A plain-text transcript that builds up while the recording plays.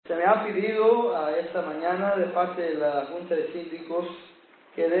Se me ha pedido esta mañana de parte de la Junta de Síndicos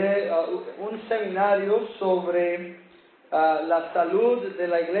que dé un seminario sobre la salud de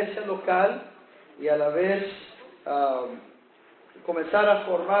la iglesia local y a la vez comenzar a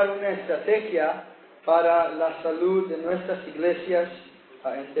formar una estrategia para la salud de nuestras iglesias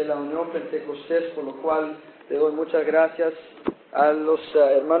entre la Unión Pentecostés, por lo cual le doy muchas gracias a los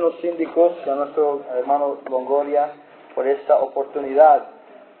hermanos síndicos, a nuestro hermano Longoria, por esta oportunidad,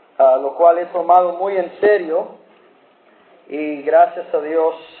 lo cual he tomado muy en serio, y gracias a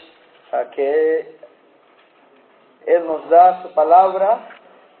Dios que Él nos da su palabra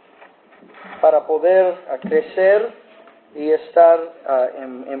para poder crecer y estar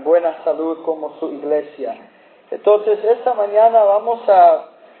en buena salud como su iglesia. Entonces, esta mañana vamos a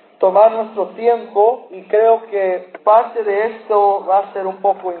tomar nuestro tiempo, y creo que parte de esto va a ser un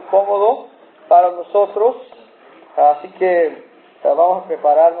poco incómodo para nosotros, así que vamos a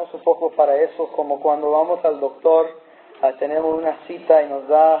prepararnos un poco para eso, como cuando vamos al doctor, tenemos una cita y nos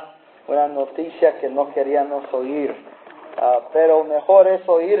da una noticia que no queríamos oír, pero mejor es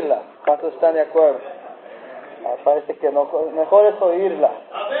oírla. ¿Cuántos están de acuerdo? Parece que no, mejor es oírla.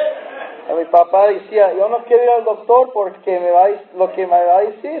 Mi papá decía, yo no quiero ir al doctor porque lo que me va a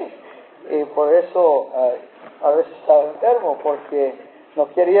decir, y por eso a veces estaba enfermo, porque no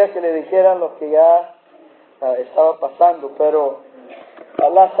quería que le dijeran lo que ya estaba pasando. Pero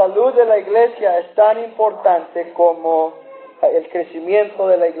la salud de la iglesia es tan importante como el crecimiento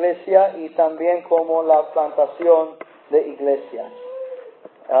de la iglesia y también como la plantación de iglesias.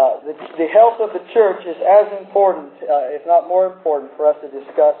 The health of the church is as important, if not more important, for us to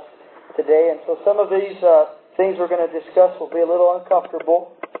discuss today. And so some of these things we're going to discuss will be a little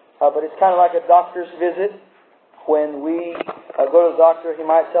uncomfortable, but it's kind of like a doctor's visit. When we go to the doctor, he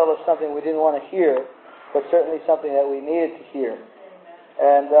might tell us something we didn't want to hear, but certainly something that we needed to hear.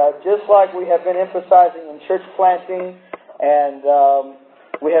 And just like we have been emphasizing in church planting, and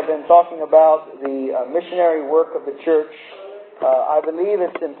we have been talking about the missionary work of the church, I believe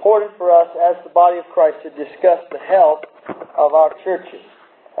it's important for us as the body of Christ to discuss the health of our churches.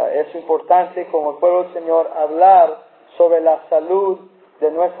 Es importante como el pueblo del Señor hablar sobre la salud de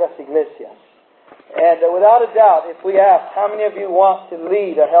nuestras iglesias. And without a doubt, if we ask how many of you want to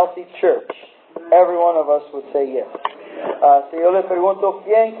lead a healthy church, every one of us would say yes. Si yo le pregunto,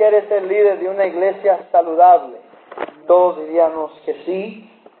 ¿quién quiere ser líder de una iglesia saludable? Todos diríamos que sí.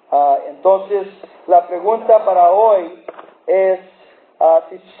 Entonces, la pregunta para hoy es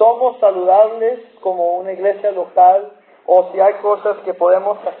si somos saludables como una iglesia local, o si hay cosas que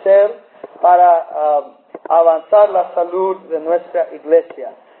podemos hacer para avanzar la salud de nuestra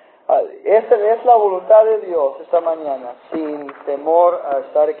iglesia. Esa es la voluntad de Dios esta mañana, sin temor a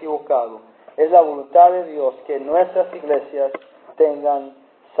estar equivocado. Es la voluntad de Dios que nuestras iglesias tengan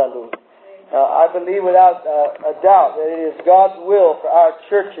salud. I believe without a doubt that it is God's will for our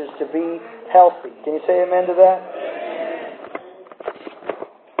churches to be healthy. Can you say amen to that?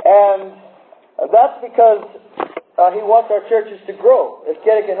 And that's because He wants our churches to grow. Él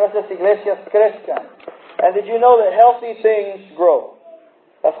quiere que nuestras iglesias crezcan. And did you know that healthy things grow?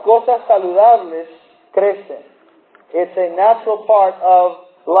 Las cosas saludables crecen. It's a natural part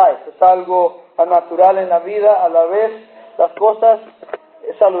of life. Es algo natural en la vida. A la vez, las cosas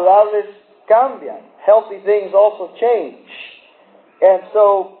saludables cambian. Healthy things also change. And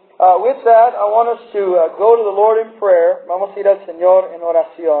so, with that, I want us to go to the Lord in prayer. Vamos a ir al Señor en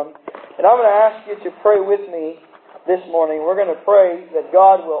oración. And I'm going to ask you to pray with me this morning. We're going to pray that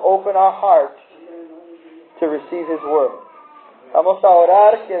God will open our heart to receive His Word. Vamos a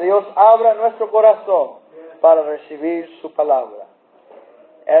orar que Dios abra nuestro corazón para recibir su palabra.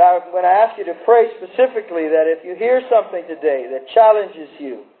 And I'm going to ask you to pray specifically that if you hear something today that challenges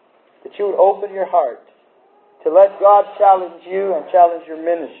you, that you would open your heart to let God challenge you and challenge your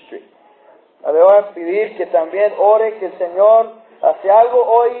ministry. Le voy a pedir que también ore que el Señor, si algo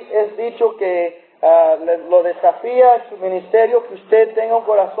hoy es dicho que lo desafía en su ministerio, que usted tenga un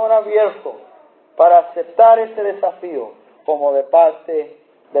corazón abierto para aceptar este desafío como de parte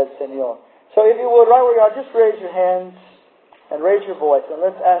del Señor. So if you would, right where you are, just raise your hands and raise your voice, and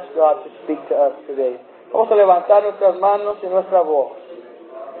let's ask God to speak to us today. Vamos a levantar nuestras manos y nuestra voz,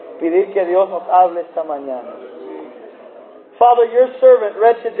 pedir que Dios nos hable esta mañana. Father, your servant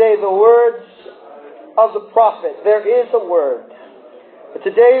read today the words of the prophet. There is a word. But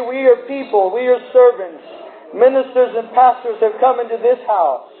today we are people, we are servants, ministers and pastors have come into this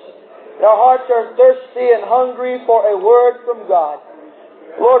house. And our hearts are thirsty and hungry for a word from God.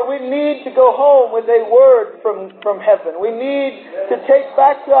 Lord, we need to go home with a word from heaven. We need to take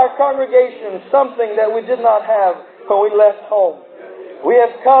back to our congregation something that we did not have when we left home. We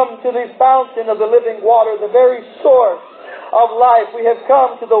have come to the fountain of the living water, the very source of life. We have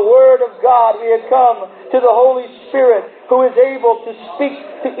come to the Word of God. We have come to the Holy Spirit, who is able to speak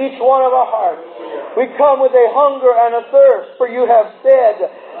to each one of our hearts. We come with a hunger and a thirst, for you have said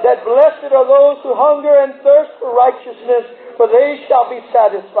that blessed are those who hunger and thirst for righteousness, for they shall be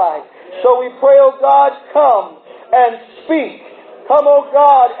satisfied. So we pray, O God, come and speak. Come, O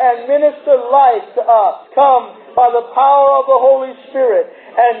God, and minister life to us. Come by the power of the Holy Spirit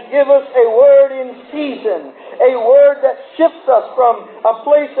and give us a word in season, a word that shifts us from a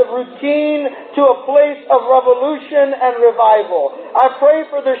place of routine to a place of revolution and revival. I pray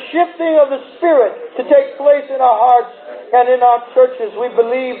for the shifting of the Spirit to take place in our hearts and in our churches. We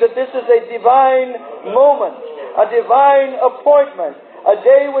believe that this is a divine moment, a divine appointment, a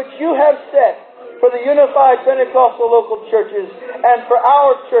day which you have set for the Unified Pentecostal Local Churches and for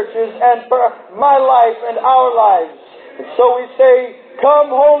our churches and for my life and our lives. And so we say,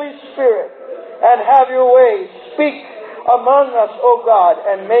 come, Holy Spirit, and have your way. Speak among us, O God,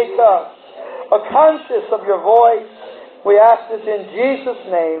 and make us conscious of your voice. We ask this in Jesus'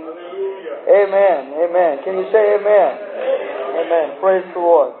 name. Amen. Amen. Can you say amen? Amen. Praise the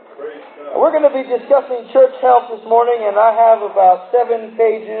Lord. We're going to be discussing church health this morning, and I have about 7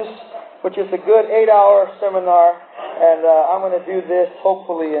 pages, which is a good 8-hour seminar, and I'm going to do this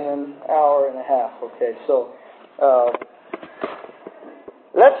hopefully in an hour and a half. Okay, so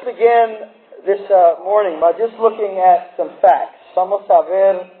let's begin this morning by just looking at some facts. Vamos a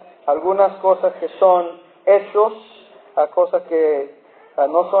ver algunas cosas que son hechos, cosas que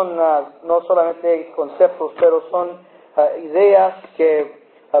no son no solamente conceptos, pero son ideas que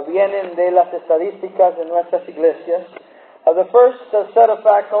vienen de las estadísticas de nuestras iglesias. The first set of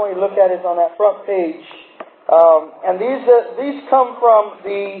facts when we look at is on that front page. And these come from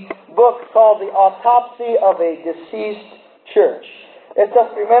the book called The Autopsy of a Deceased Church.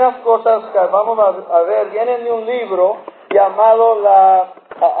 Estas primeras cosas que vamos a ver vienen de un libro llamado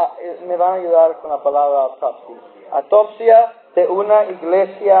me van a ayudar con la palabra autopsia. Autopsia de una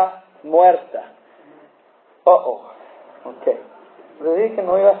iglesia muerta. Okay. Le dije que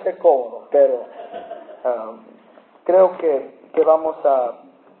no iba a ser cómodo, pero creo que vamos a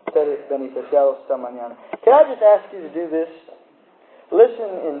ser beneficiados esta mañana. Can I just ask you to do this?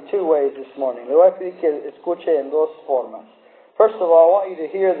 Listen in 2 ways this morning. Le voy a pedir que escuche en 2 formas. First of all, I want you to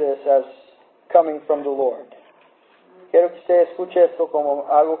hear this as coming from the Lord. Quiero que usted escuche esto como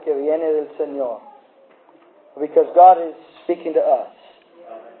algo que viene del Señor. Because God is speaking to us.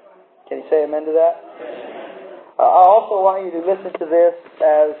 Can you say amen to that? I also want you to listen to this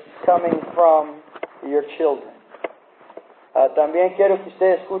as coming from your children. También quiero que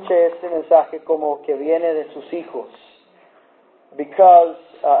usted escuche este mensaje como que viene de sus hijos. Because,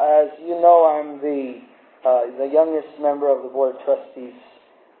 as you know, I'm the youngest member of the Board of Trustees.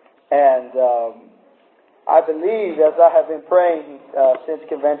 And I believe, as I have been praying since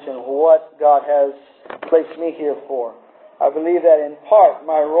convention, what God has placed me here for. I believe that in part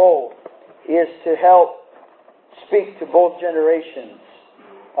my role is to help speak to both generations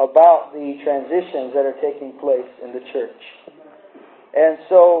about the transitions that are taking place in the church. And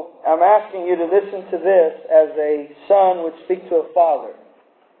so I'm asking you to listen to this as a son would speak to a father,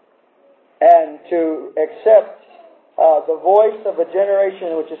 and to accept the voice of a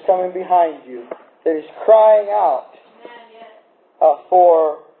generation which is coming behind you that is crying out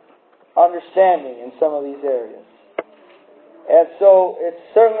for understanding in some of these areas. And so it's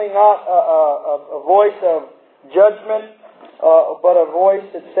certainly not a voice of judgment, but a voice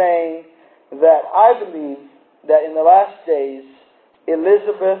that's saying that I believe that in the last days,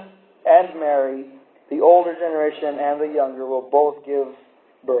 Elizabeth and Mary, the older generation and the younger, will both give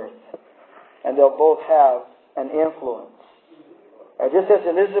birth. And they'll both have an influence. Just as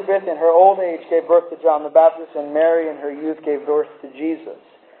Elizabeth in her old age gave birth to John the Baptist, and Mary in her youth gave birth to Jesus,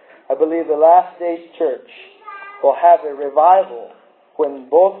 I believe the last days church will have a revival when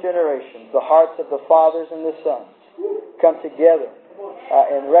both generations, the hearts of the fathers and the sons, come together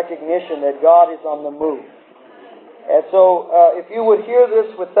in recognition that God is on the move. And so, if you would hear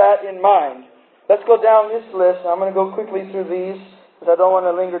this with that in mind, let's go down this list. I'm going to go quickly through these because I don't want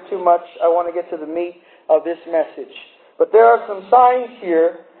to linger too much. I want to get to the meat of this message. But there are some signs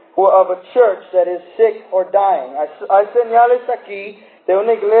here of a church that is sick or dying. Hay señales aquí de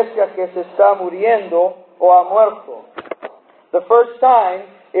una iglesia que se está muriendo o ha muerto. The first sign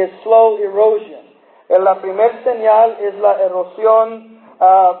is slow erosion. La primer señal es la erosión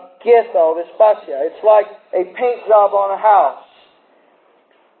quieta o despacia. It's like a paint job on a house.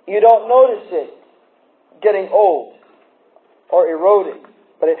 You don't notice it getting old or eroding,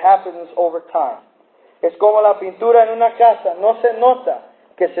 but it happens over time. Es como la pintura en una casa, no se nota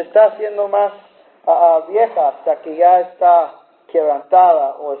que se está haciendo más vieja hasta que ya está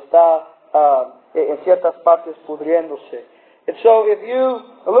quebrantada o está en ciertas partes pudriéndose. And so if you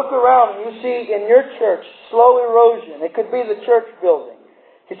look around and you see in your church slow erosion, it could be the church building,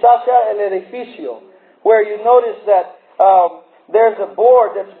 quizás sea el edificio, where you notice that there's a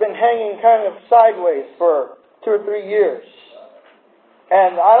board that's been hanging kind of sideways for 2 or 3 years.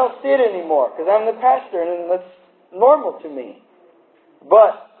 And I don't see it anymore because I'm the pastor and that's normal to me.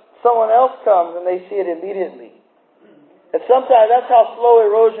 But someone else comes and they see it immediately. And sometimes that's how slow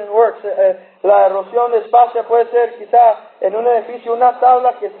erosion works. La erosión despacia puede ser quizá en un edificio una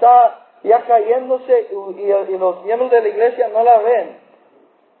tabla que está ya cayéndose y los miembros de la iglesia no la ven.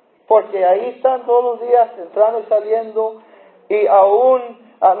 Porque ahí están todos los días entrando y saliendo y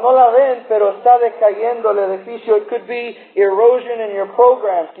aún no la ven, pero está decayendo el edificio. It could be erosion in your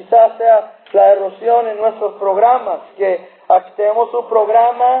programs. Quizás sea la erosión en nuestros programas, que tenemos un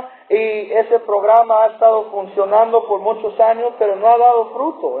programa y ese programa ha estado funcionando por muchos años, pero no ha dado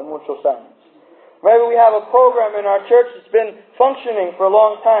fruto en muchos años. Maybe we have a program in our church that's been functioning for a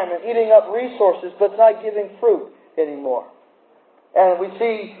long time and eating up resources, but it's not giving fruit anymore. And we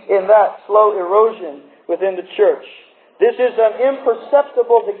see in that slow erosion within the church. This is an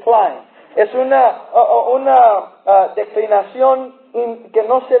imperceptible decline. Es una declinación que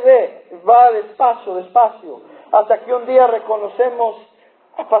no se ve, va despacio, hasta que un día reconocemos,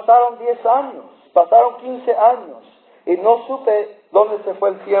 pasaron 10 años, pasaron 15 años, y no supe dónde se fue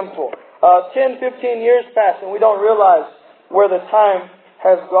el tiempo. 10, 15 years pass, and we don't realize where the time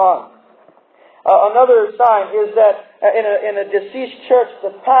has gone. Another sign is that in a deceased church,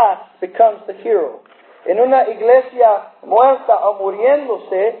 the past becomes the hero. En una iglesia muerta o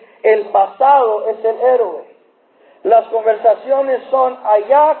muriéndose, el pasado es el héroe. Las conversaciones son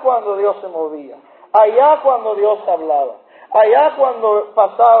allá cuando Dios se movía, allá cuando Dios hablaba, allá cuando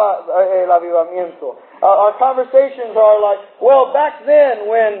pasaba el avivamiento. Our conversations are like, well, back then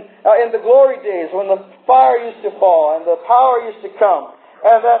when, in the glory days, when the fire used to fall and the power used to come.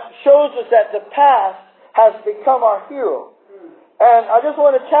 And that shows us that the past has become our hero. And I just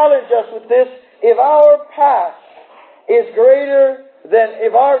want to challenge us with this. If our past is greater than,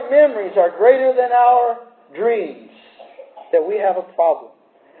 if our memories are greater than our dreams, that we have a problem.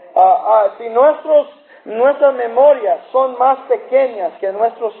 Si nuestras memorias son más pequeñas que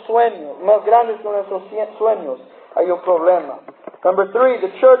nuestros sueños, más grandes que nuestros sueños, hay un problema. Number 3,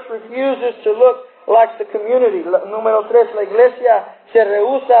 the church refuses to look like the community. Número 3, la iglesia se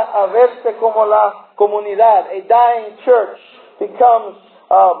rehúsa a verse como la comunidad. A dying church becomes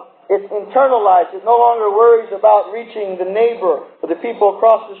it's internalized. It no longer worries about reaching the neighbor or the people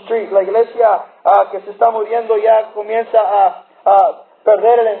across the street. La iglesia que se está muriendo ya comienza a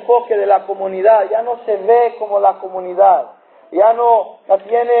perder el enfoque de la comunidad. Ya no se ve como la comunidad. Ya no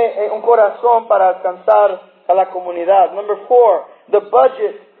tiene un corazón para alcanzar a la comunidad. Number 4, the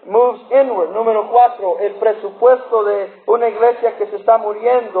budget moves inward. Número 4, el presupuesto de una iglesia que se está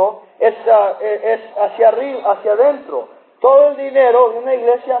muriendo es hacia arriba, hacia adentro. Todo el dinero de una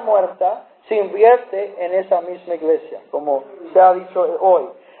iglesia muerta se invierte en esa misma iglesia, como se ha dicho hoy.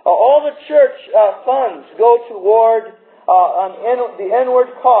 All the church funds go toward the inward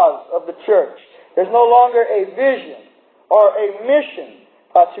cause of the church. There's no longer a vision or a mission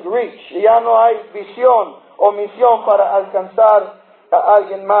to reach. Ya no hay visión o misión para alcanzar a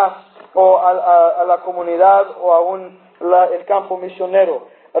alguien más o a la comunidad o aún el campo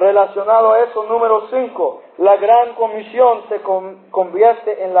misionero. Relacionado a eso, número 5, la gran comisión se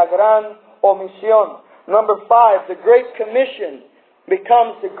convierte en la gran omisión. Number 5, the Great Commission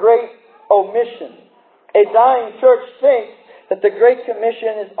becomes the Great Omission. A dying church thinks that the Great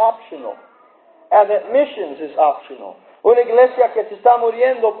Commission is optional and that missions is optional. Una iglesia que se está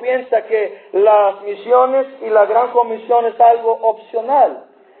muriendo piensa que las misiones y la gran comisión es algo opcional,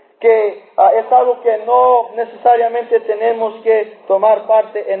 que es algo que no necesariamente tenemos que tomar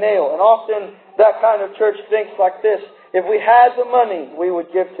parte en ello. And often that kind of church thinks like this: if we had the money, we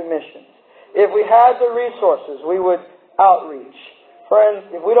would give to missions. If we had the resources, we would outreach. Friends,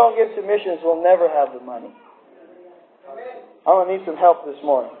 if we don't give to missions, we'll never have the money. I'm going to need some help this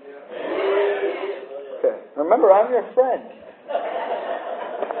morning. Okay. Remember, I'm your friend.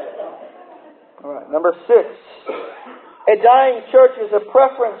 All right. Number 6. A dying church is a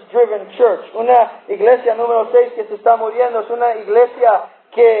preference-driven church. Una iglesia número 6 que se está muriendo es una iglesia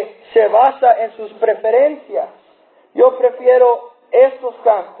que se basa en sus preferencias. Yo prefiero estos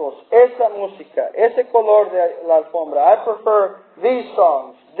cantos, esa música, ese color de la alfombra. I prefer these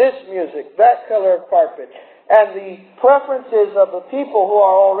songs, this music, that color of carpet. And the preferences of the people who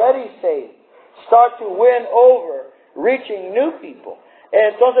are already saved start to win over, reaching new people.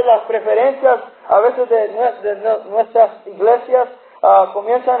 Entonces las preferencias a veces de nuestras iglesias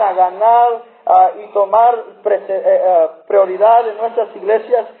comienzan a ganar y tomar prioridad en nuestras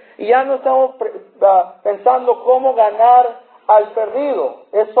iglesias, y ya no estamos pensando cómo ganar al perdido.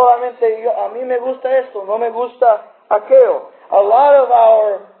 Es solamente a mí me gusta esto, no me gusta aquello. A lot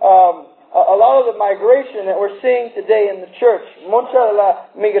of the migration that we're seeing today in the church, mucha de la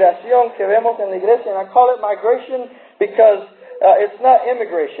migración que vemos en la iglesia, and I call it migration because it's not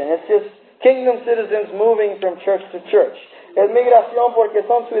immigration, it's just kingdom citizens moving from church to church. Es migración porque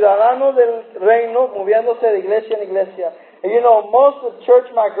son ciudadanos del reino moviéndose de iglesia en iglesia. And you know, most of church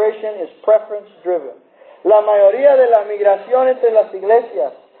migration is preference driven. La mayoría de la migración entre las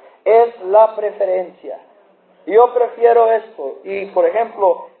iglesias es la preferencia. Yo prefiero esto. Y, por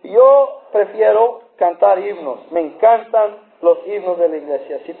ejemplo, yo prefiero cantar himnos. Me encantan los himnos de la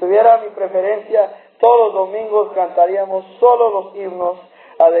iglesia. Si tuviera mi preferencia, todos los domingos cantaríamos solo los himnos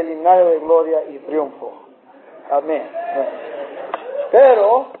del himnario de gloria y triunfo. Amén.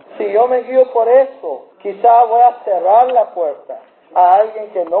 Pero, si yo me guío por eso, quizá voy a cerrar la puerta a alguien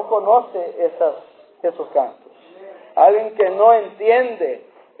que no conoce esos cantos. Alguien que no entiende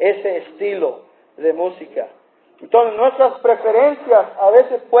ese estilo de música. Entonces nuestras preferencias a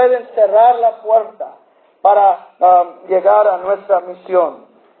veces pueden cerrar la puerta para llegar a nuestra misión.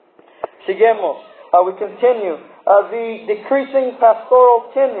 Seguimos. We continue. The decreasing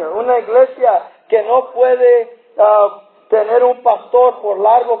pastoral tenure. Una iglesia que no puede tener un pastor por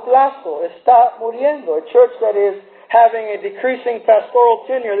largo plazo está muriendo. A church that is having a decreasing pastoral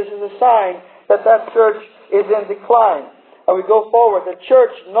tenure, this is a sign that church is in decline. And we go forward. The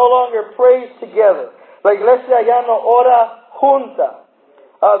church no longer prays together. La iglesia ya no ora junta.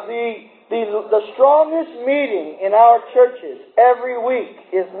 The strongest meeting in our churches every week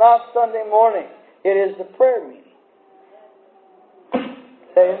is not Sunday morning. It is the prayer meeting.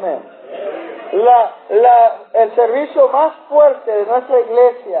 Amen. El servicio más fuerte de nuestra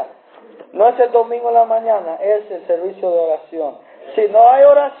iglesia no es el domingo en la mañana, es el servicio de oración. Si no hay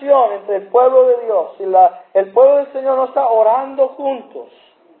oración entre el pueblo de Dios, si el pueblo del Señor no está orando juntos,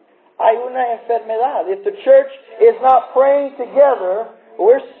 hay una enfermedad. If the church is not praying together,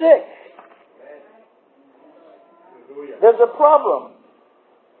 we're sick. There's a problem.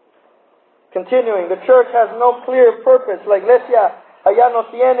 Continuing, the church has no clear purpose. La iglesia allá no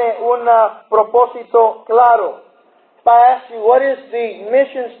tiene un propósito claro. If I ask you, what is the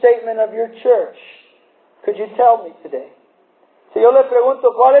mission statement of your church? Could you tell me today? Si yo le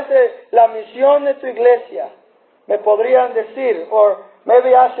pregunto, ¿cuál es la misión de tu iglesia? Me podrían decir, or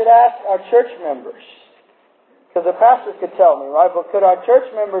maybe I should ask our church members. Because the pastors could tell me, right? But could our church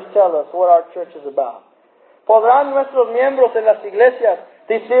members tell us what our church is about? ¿Podrán nuestros miembros en las iglesias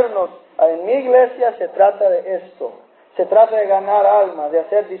decirnos, en mi iglesia se trata de esto? Se trata de ganar almas, de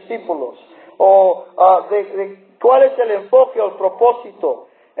hacer discípulos. O de cuál es el enfoque o el propósito.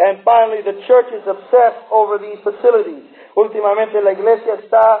 And finally, the church is obsessed over these facilities. Últimamente la iglesia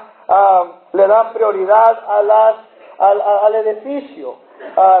le da prioridad al edificio.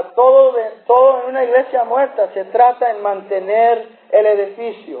 Todo en una iglesia muerta se trata en mantener el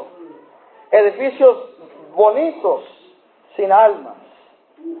edificio. Edificios bonitos, sin almas.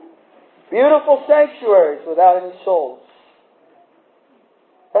 Beautiful sanctuaries without any souls.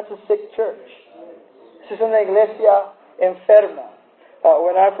 That's a sick church. This is una iglesia enferma.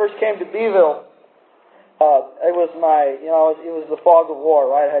 When I first came to Beeville, it was it was the fog of war,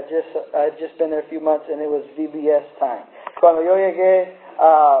 right? I had just been there a few months, and it was VBS time. Cuando yo llegué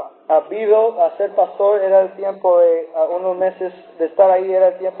a Beeville a ser pastor, era el tiempo de unos meses de estar ahí, era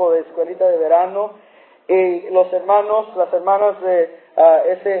el tiempo de escuelita de verano, y las hermanas de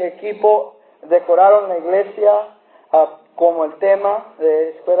ese equipo decoraron la iglesia como el tema de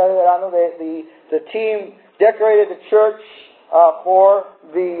escuela de verano. The team decorated the church for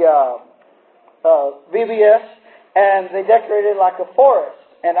the VBS, and they decorated like a forest,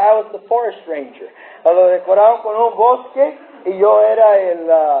 and I was the forest ranger. Lo decoraron con un bosque y yo era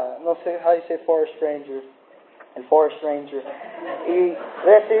no sé how you say forest ranger, el forest ranger. Y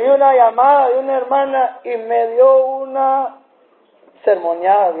recibí una llamada de una hermana y me dio una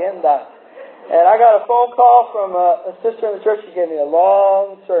sermoneada bien dada. And I got a phone call from a sister in the church. She gave me a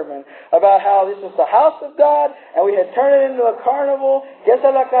long sermon about how this was the house of God and we had turned it into a carnival. Que esa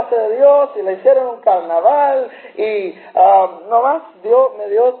es la casa de Dios y le hicieron un carnaval. Y nomás me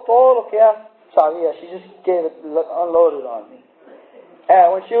dio todo lo que ella sabía. She just gave it, unloaded on me.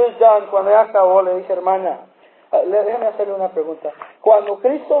 And when she was done, cuando ella acabó, le dije, hermana, déjame hacerle una pregunta. Cuando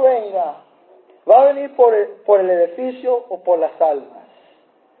Cristo venga, ¿va a venir por el edificio o por las almas?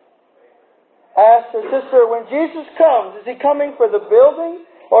 asked her sister, when Jesus comes, is he coming for the building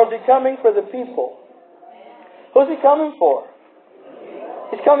or is he coming for the people? Who's he coming for?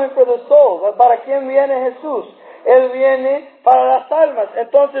 He's coming for the souls. ¿Para quién viene Jesús? Él viene para las almas.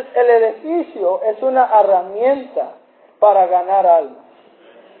 Entonces el edificio es una herramienta para ganar almas.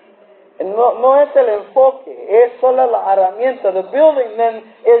 No es el enfoque, es solo la herramienta. The building then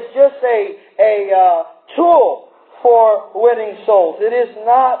is just a tool for winning souls. It is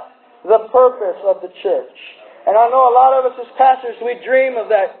not the purpose of the church. And I know a lot of us as pastors, we dream of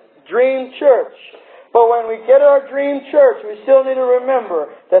that dream church. But when we get our dream church, we still need to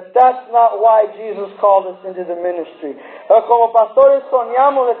remember that that's not why Jesus called us into the ministry. Como pastores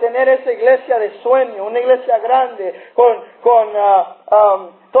soñamos de tener esa iglesia de sueño, una iglesia grande con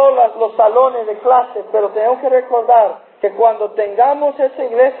todos los salones de clase, pero tenemos que recordar que cuando tengamos esa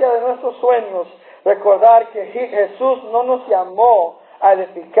iglesia de nuestros sueños, recordar que Jesús no nos llamó a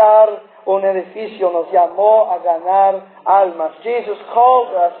edificar un edificio, nos llamó a ganar almas. Jesus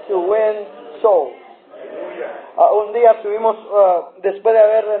called us to win souls. Un día tuvimos, después de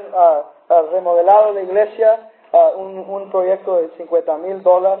haber remodelado la iglesia, un proyecto de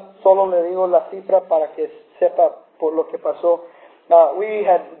 $50,000. Solo le digo la cifra para que sepa por lo que pasó. We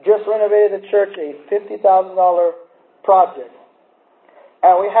had just renovated the church, a $50,000 project.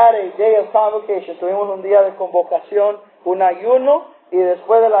 And we had a day of convocation. Tuvimos un día de convocación, un ayuno, y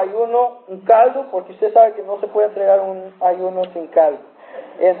después del ayuno, un caldo, porque usted sabe que no se puede entregar un ayuno sin caldo.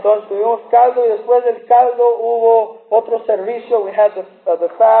 Entonces tuvimos caldo y después del caldo hubo otro servicio. We had the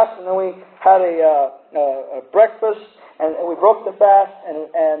fast, and then we had a breakfast, and we broke the fast,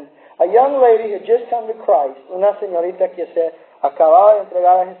 and a young lady had just come to Christ, una señorita que se acababa de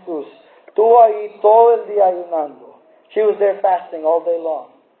entregar a Jesús, estuvo ahí todo el día ayunando. She was there fasting all day long.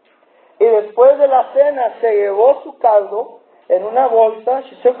 Y después de la cena se llevó su caldo en una bolsa.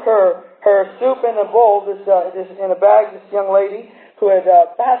 She took her soup in a bowl, this in a bag, this young lady who had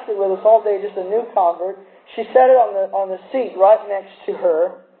fasted with us all day, just a new convert. She set it on the seat right next to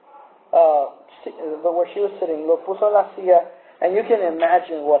her, where she was sitting. Lo puso en la silla, and you can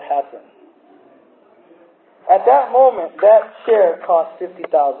imagine what happened. At that moment, that chair cost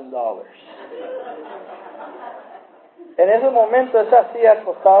 $50,000. En ese momento, esa silla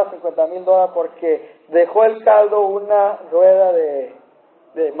costaba $50,000 porque dejó el caldo una rueda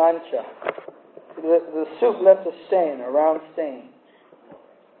de mancha. The soup left a stain, a round stain.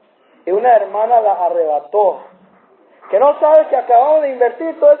 Y una hermana la arrebató, que no sabe que acabamos de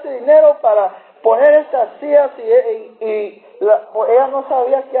invertir todo ese dinero para poner estas sillas y ella no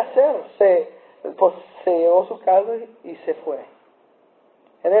sabía qué hacer. Pues se llevó su caldo y se fue.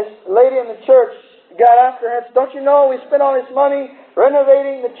 And this lady in the church got after her and said, "Don't you know we spent all this money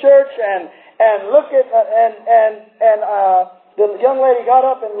renovating the church and look at the young lady got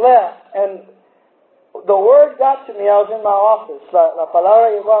up and left, and the word got to me." I was in my office. La palabra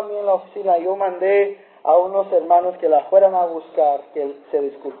llegó a mí en la oficina. Yo mandé a unos hermanos que la fueran a buscar, que se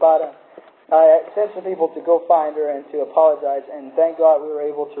disculparan. I sent some people to go find her and to apologize, and thank God we were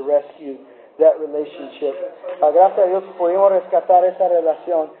able to rescue that relationship. Gracias a Dios pudimos rescatar esa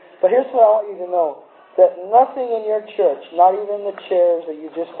relación. But here's what I want you to know, that nothing in your church, not even the chairs that you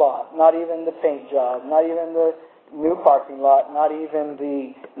just bought, not even the paint job, not even the new parking lot, not even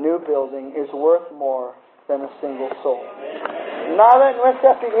the new building, is worth more than a single soul. Nada en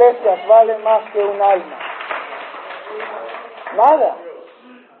nuestras iglesias vale más que un alma. Nada.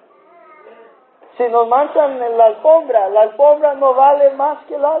 Si nos manchan en la alfombra no vale más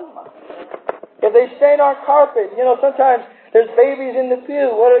que el alma. If they stain our carpet, sometimes there's babies in the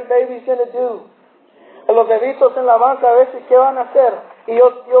pew. What are babies going to do? Los bebitos en la banca, a veces, ¿qué van a hacer? Y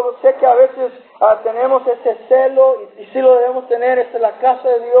yo sé que a veces tenemos ese celo, y sí lo debemos tener. Esta es la casa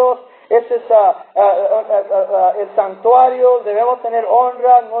de Dios, ese es el santuario, debemos tener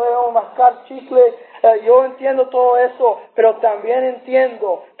honra, no debemos mascar chicle. Yo entiendo todo eso, pero también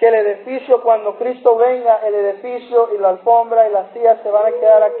entiendo que el edificio, cuando Cristo venga, el edificio y la alfombra y las sillas se van a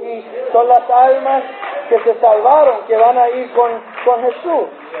quedar aquí. Son las almas que se salvaron, que van a ir con Jesús.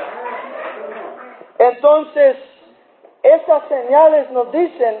 Entonces, esas señales nos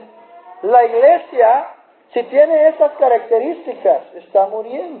dicen, la iglesia, si tiene esas características, está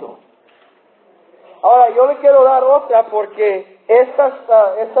muriendo. Ahora, yo le quiero dar otra porque estas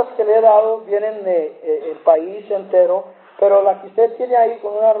que le he dado vienen del país entero, pero la que usted tiene ahí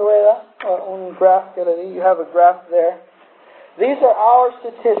con una rueda, un graph que le di, you have a graph there. These are our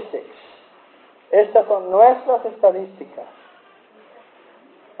statistics. Estas son nuestras estadísticas.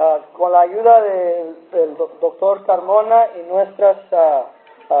 Con la ayuda del doctor Carmona y nuestras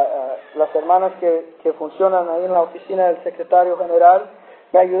las hermanas que funcionan ahí en la oficina del secretario general,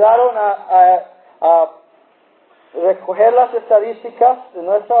 Me ayudaron a recoger las estadísticas de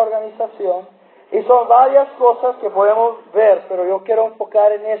nuestra organización y son varias cosas que podemos ver, pero yo quiero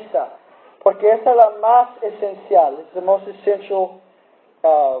enfocar en esta, porque esta es la más esencial. It's the most essential,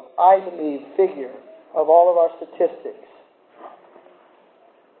 I believe, figure of all of our statistics.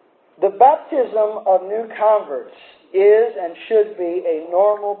 The baptism of new converts is and should be a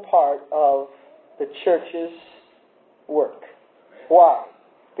normal part of the church's work. Why?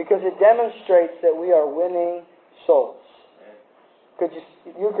 Because it demonstrates that we are winning souls. Could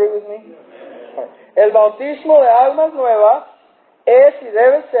you agree with me? Right. El bautismo de almas nuevas es y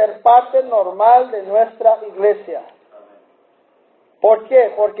debe ser parte normal de nuestra iglesia. ¿Por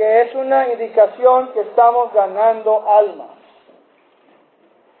qué? Porque es una indicación que estamos ganando almas.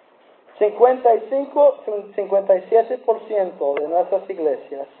 57% de nuestras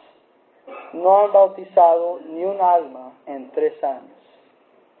iglesias no han bautizado ni un alma en 3 años.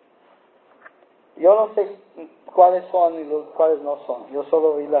 Yo no sé cuáles son y cuáles no son. Yo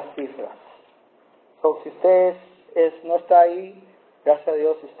solo vi las cifras. So, si usted no está ahí, gracias a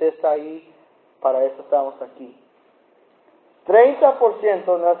Dios, si usted está ahí, para eso estamos aquí. 30%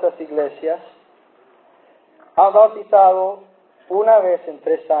 de nuestras iglesias han bautizado una vez en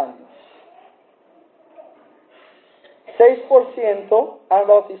 3 años. 6% han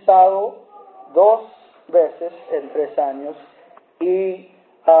bautizado 2 veces en 3 años y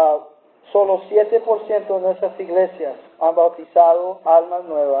solo 7% de nuestras iglesias han bautizado almas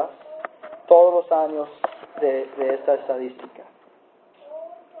nuevas todos los años de esta estadística.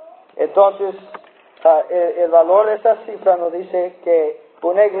 Entonces, el valor de esta cifra nos dice que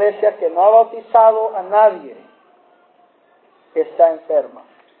una iglesia que no ha bautizado a nadie está enferma,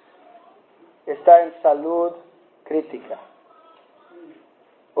 está en salud crítica.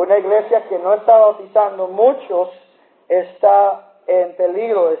 Una iglesia que no está bautizando muchos está en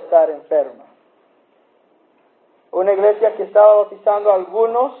peligro de estar enferma. Una iglesia que está bautizando a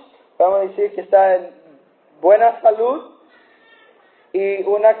algunos, vamos a decir que está en buena salud, y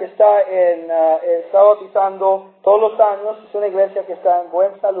una que está bautizando todos los años, es una iglesia que está en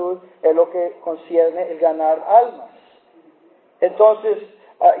buena salud en lo que concierne el ganar almas. Entonces,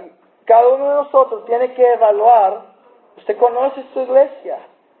 cada uno de nosotros tiene que evaluar. Usted conoce su iglesia.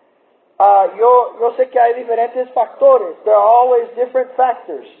 Yo sé que hay diferentes factores. There are always different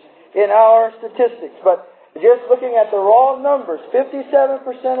factors in our statistics. But just looking at the raw numbers,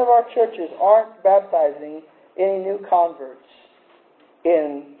 57% of our churches aren't baptizing any new converts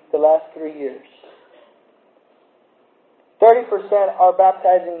in the last 3 years. 30% are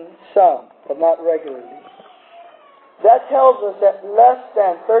baptizing some, but not regularly. That tells us that less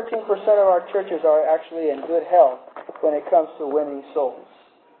than 13% of our churches are actually in good health when it comes to winning souls.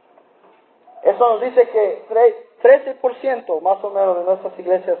 Eso nos dice que 13% más o menos de nuestras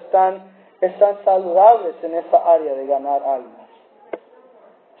iglesias están saludables en esta área de ganar almas.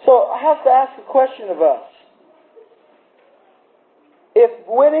 So I have to ask a question of us. If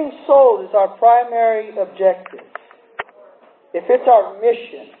winning souls is our primary objective, if it's our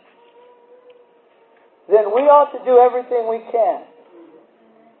mission, then we ought to do everything we can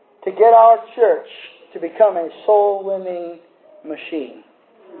to get our church to become a soul-winning machine.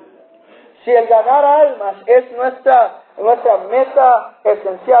 Si el ganar almas es nuestra meta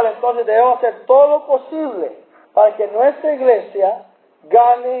esencial, entonces debemos hacer todo lo posible para que nuestra iglesia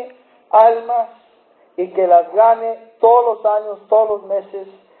gane almas y que las gane todos los años, todos los meses,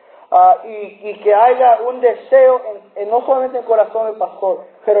 y que haya un deseo, no solamente en el corazón del pastor,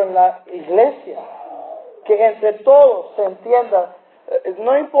 pero en la iglesia, que entre todos se entienda.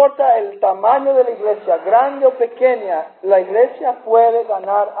 No importa el tamaño de la iglesia, grande o pequeña, la iglesia puede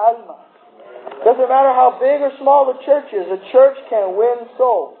ganar almas. Doesn't matter how big or small the church is, a church can win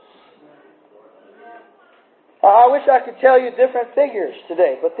souls. I wish I could tell you different figures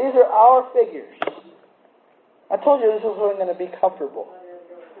today, but these are our figures. I told you this wasn't going to be comfortable.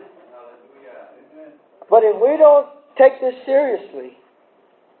 But if we don't take this seriously,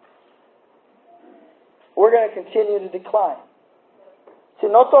 we're going to continue to decline. Si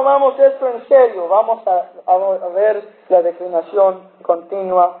no tomamos esto en serio, vamos a ver la declinación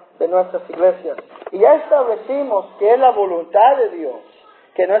continua de nuestras iglesias. Y ya establecimos que es la voluntad de Dios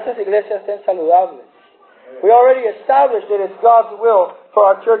que nuestras iglesias estén saludables. We already established that it's God's will for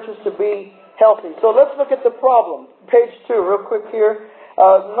our churches to be healthy. So let's look at the problem. Page 2, real quick here.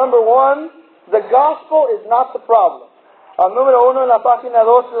 Number 1, the gospel is not the problem. Número 1 en la página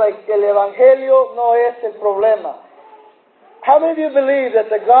 2, el evangelio no es el problema. How many of you believe that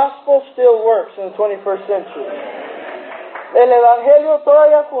the gospel still works in the 21st century? El evangelio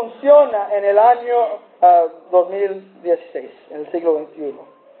todavía funciona en el año 2016, en el siglo XXI.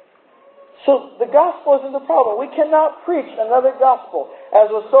 So the gospel isn't the problem. We cannot preach another gospel. As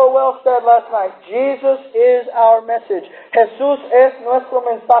was so well said last night, Jesus is our message. Jesús es nuestro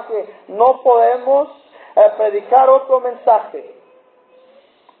mensaje. No podemos predicar otro mensaje.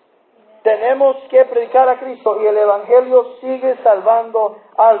 Tenemos que predicar a Cristo y el Evangelio sigue salvando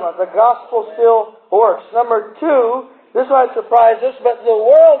almas. The gospel still works. Number two, this might surprise us, but the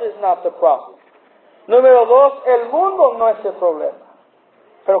world is not the problem. Número dos, el mundo no es el problema.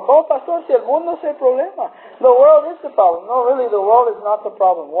 Pero ¿cómo, pastor, si el mundo es el problema? The world is the problem. No, really, the world is not the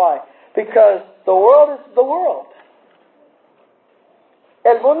problem. Why? Because the world is the world.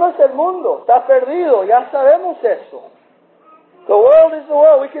 El mundo es el mundo. Está perdido. Ya sabemos eso. The world is the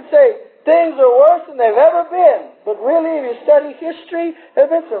world. We could say things are worse than they've ever been. But really, if you study history, there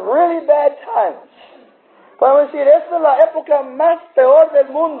have been some really bad times. Podemos decir, esta es la época más peor del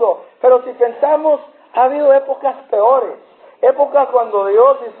mundo. Pero si pensamos, ha habido épocas peores. Épocas cuando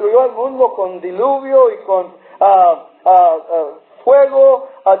Dios destruyó el mundo con diluvio y con fuego.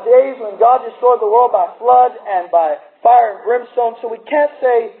 Days when God destroyed the world by flood and by fire and brimstone. So we can't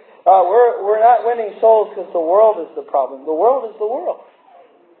say we're not winning souls because the world is the problem. The world is the world.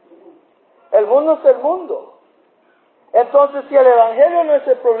 El mundo es el mundo. Entonces, si el Evangelio no es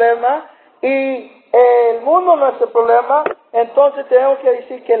el problema y el mundo no es el problema, entonces tenemos que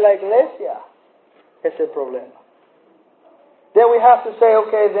decir que la iglesia es el problema. Then we have to say,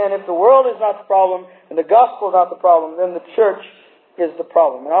 okay, then if the world is not the problem and the gospel is not the problem, then the church is the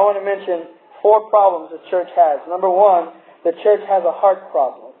problem. And I want to mention 4 problems the church has. Number 1, the church has a heart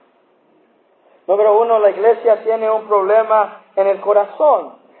problem. Número 1, la iglesia tiene un problema en el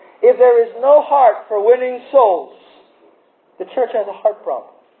corazón. If there is no heart for winning souls, the church has a heart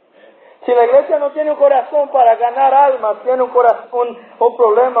problem. Si la iglesia no tiene un corazón para ganar almas, tiene un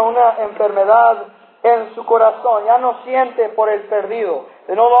problema, una enfermedad en su corazón, ya no siente por el perdido.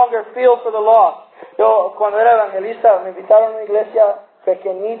 They no longer feel for the lost. Yo, cuando era evangelista, me invitaron a una iglesia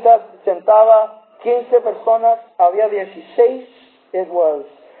pequeñita, sentaba 15 personas, había 16.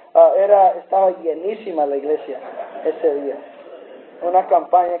 Estaba llenísima la iglesia ese día. Una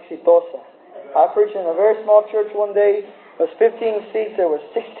campaña exitosa. I preached in a very small church one day. It was 15 seats. There were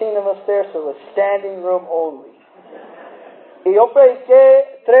 16 of us there, so it was standing room only. Y yo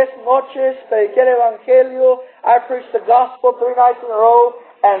prediqué 3 noches, prediqué el Evangelio. I preached the gospel 3 nights in a row.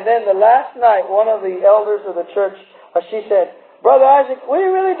 And then the last night, one of the elders of the church, she said, Brother Isaac, we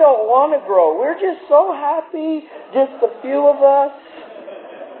really don't want to grow. We're just so happy, just a few of us.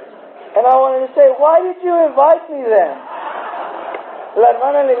 And I wanted to say, why did you invite me then? La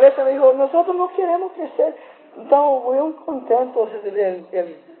hermana en la iglesia me dijo, nosotros no queremos crecer. Estamos muy contentos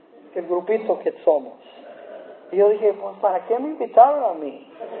el grupito que somos. Y yo dije, pues, ¿para qué me invitaron a mí?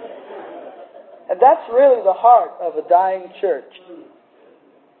 And that's really the heart of a dying church.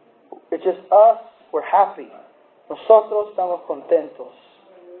 It's just us, we're happy. Nosotros estamos contentos.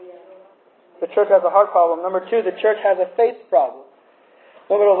 The church has a heart problem. Number 2, the church has a faith problem.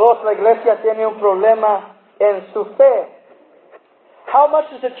 Número 2, la iglesia tiene un problema en su fe. How much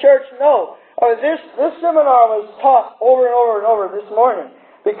does the church know? This seminar was taught over and over and over this morning.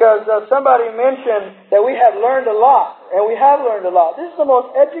 Because somebody mentioned that we had learned a lot, and we have learned a lot. This is the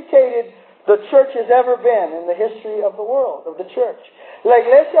most educated the church has ever been in the history of the world, of the church. La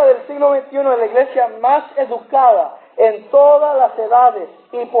iglesia del siglo XXI es la iglesia más educada en todas las edades.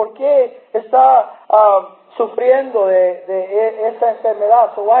 ¿Y por qué está sufriendo de esta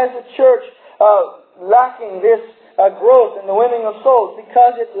enfermedad? So why is the church lacking this growth in the winning of souls?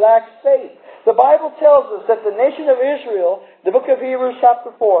 Because it lacks faith. The Bible tells us that the nation of Israel, the book of Hebrews chapter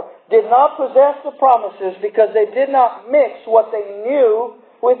 4, did not possess the promises because they did not mix what they knew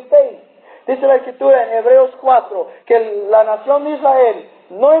with faith. Dice la Escritura en Hebreos 4 que la nación de Israel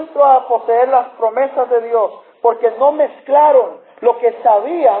no entró a poseer las promesas de Dios porque no mezclaron lo que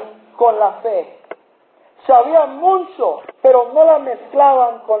sabían con la fe. Sabían mucho, pero no la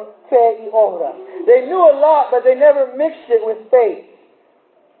mezclaban con fe y obras. They knew a lot, but they never mixed it with faith.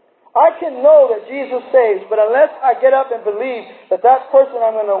 I can know that Jesus saves, but unless I get up and believe that that person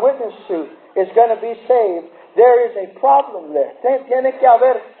I'm going to witness to is going to be saved, there is a problem there. Tiene que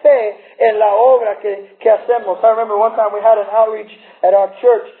haber fe en la obra que hacemos. I remember one time we had an outreach at our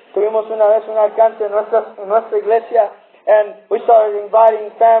church. Tuvimos una vez un alcance en nuestra iglesia, and we started inviting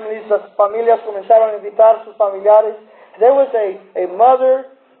families. Las familias comenzaron a invitar a sus familiares. There was a mother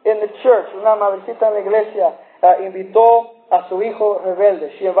in the church, una madrecita en la iglesia, invitó a su hijo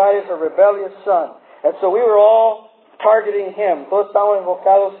rebelde. She invited her rebellious son. And so we were all targeting him. Todos estábamos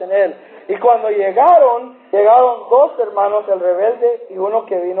enfocados en él. Y cuando llegaron dos hermanos, el rebelde y uno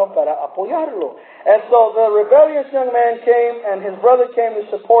que vino para apoyarlo. And so the rebellious young man came and his brother came to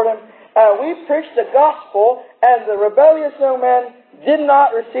support him. And we preached the gospel, and the rebellious young man did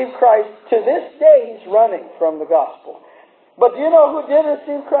not receive Christ. To this day, he's running from the gospel. But do you know who did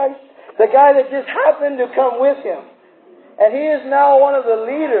receive Christ? The guy that just happened to come with him. And he is now one of the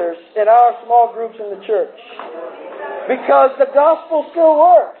leaders in our small groups in the church. Because the gospel still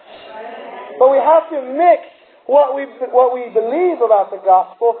works. But we have to mix what we believe about the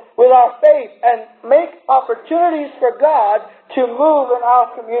gospel with our faith and make opportunities for God to move in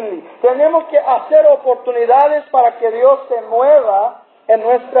our community. Tenemos que hacer oportunidades para que Dios se mueva en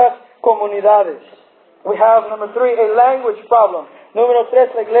nuestras comunidades. We have, number 3, a language problem. Número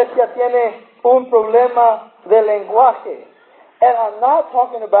 3, la iglesia tiene un problema de lenguaje. And I'm not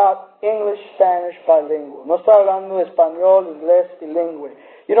talking about English, Spanish, bilingual. No estoy hablando de español, inglés, bilingüe.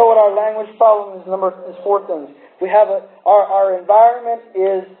 You know what our language problem is? Is 4 things. We have our environment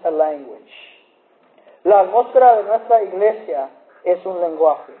is a language. La atmósfera de nuestra iglesia es un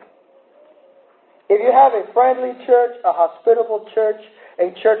lenguaje. If you have a friendly church, a hospitable church,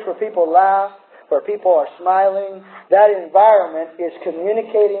 a church where people laugh, where people are smiling, that environment is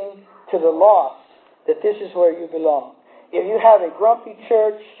communicating to the lost that this is where you belong. If you have a grumpy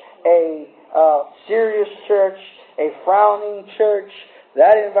church, a serious church, a frowning church,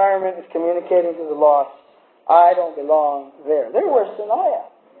 that environment is communicating to the lost, I don't belong there. They're worse than I am.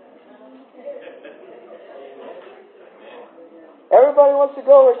 Everybody wants to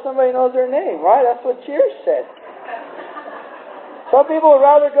go where somebody knows their name, right? That's what Cheers said. Some people would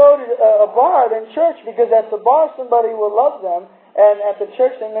rather go to a bar than church because at the bar somebody will love them, and at the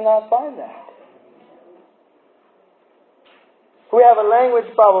church they may not find that. We have a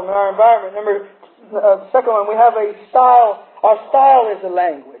language problem in our environment. Second one, we have a style. Our style is a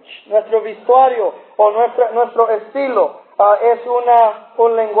language. Nuestro vestuario o nuestro estilo es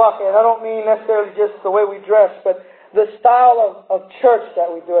un lenguaje. And I don't mean necessarily just the way we dress, but the style of church that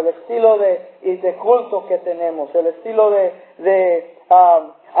we do, el estilo de culto que tenemos, el estilo de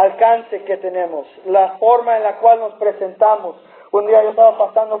alcance que tenemos, la forma en la cual nos presentamos. Un día yo estaba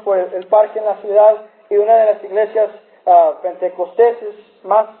pasando por el parque en la ciudad y una de las iglesias pentecosteses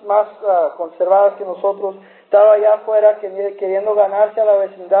más conservadas que nosotros estaba allá afuera queriendo ganarse a la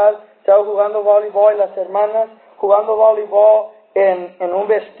vecindad. Estaba jugando voleibol y las hermanas jugando voleibol en un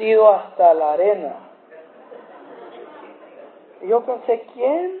vestido hasta la arena. Y yo pensé,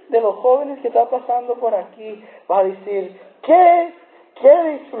 ¿quién de los jóvenes que está pasando por aquí va a decir, ¿qué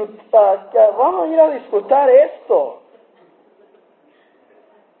disfrutar? Vamos a ir a disfrutar esto?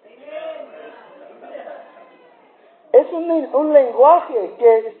 Es un lenguaje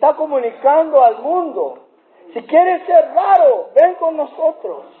que está comunicando al mundo. Si quieres ser raro, ven con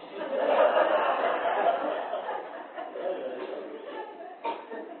nosotros.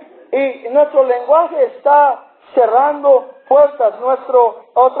 Y nuestro lenguaje está cerrando puertas.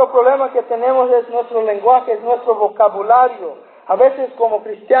 Otro problema que tenemos es nuestro lenguaje, es nuestro vocabulario. A veces como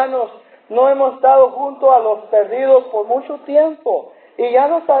cristianos no hemos estado junto a los perdidos por mucho tiempo y ya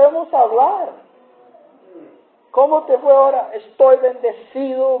no sabemos hablar. ¿Cómo te fue ahora? Estoy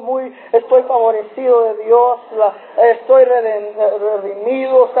bendecido, estoy favorecido de Dios, estoy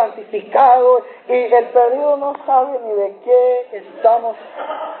redimido, santificado, y el perdido no sabe ni de qué estamos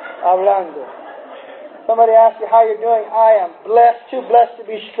hablando. Somebody asks you how you're doing. I am blessed, too blessed to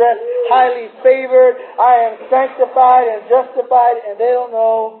be stressed, highly favored, I am sanctified and justified, and they don't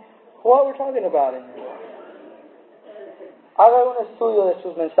know what we're talking about anymore. Haga un estudio de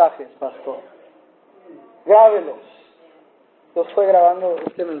sus mensajes, pastor. Grábelos. Yo estoy grabando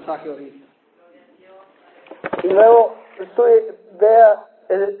este mensaje ahorita. Y luego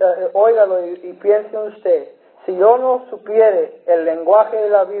óigalo y piense usted, si yo no supiere el lenguaje de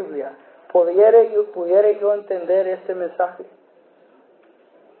la Biblia, ¿pudiera yo entender este mensaje?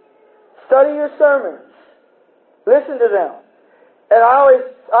 Study your sermons. Listen to them. And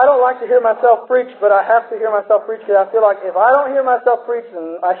I don't like to hear myself preach, but I have to hear myself preach because I feel like if I don't hear myself preach,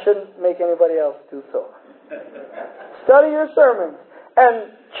 then I shouldn't make anybody else do so. Study your sermons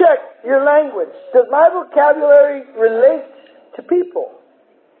and check your language. Does my vocabulary relate to people?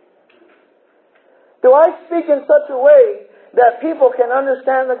 Do I speak in such a way that people can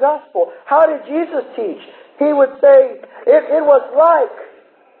understand the gospel? How did Jesus teach? He would say, it was like,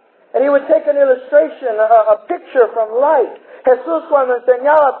 and he would take an illustration, a picture from light. Jesús cuando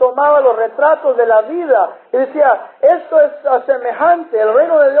enseñaba tomaba los retratos de la vida y decía, esto es semejante, el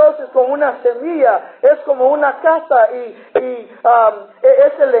reino de Dios es como una semilla, es como una casa y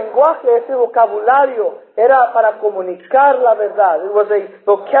ese lenguaje, ese vocabulario era para comunicar la verdad. It was a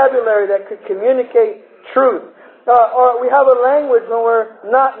vocabulary that could communicate truth. Or we have a language when we're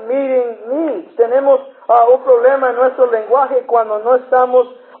not meeting needs. Tenemos un problema en nuestro lenguaje cuando no estamos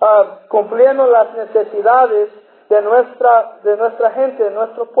cumpliendo las necesidades de nuestra gente, de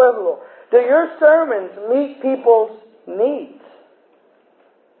nuestro pueblo. Do your sermons meet people's needs?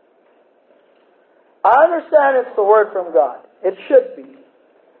 I understand it's the word from God. It should be.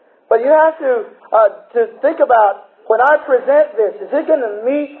 But you have to think about, when I present this, is it going to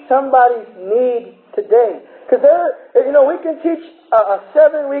meet somebody's need today? Because we can teach a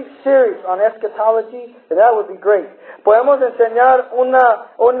 7-week series on eschatology, and that would be great. Podemos enseñar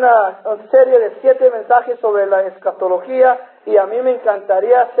una serie de 7 mensajes sobre la escatología, y a mí me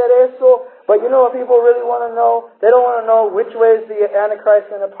encantaría hacer eso. But you know what people really want to know? They don't want to know which way is the Antichrist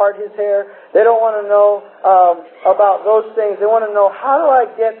going to part his hair. They don't want to know about those things. They want to know, how do I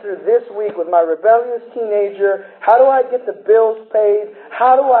get through this week with my rebellious teenager? How do I get the bills paid?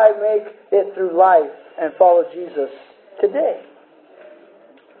 How do I make it through life and follow Jesus today?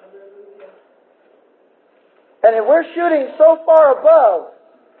 And if we're shooting so far above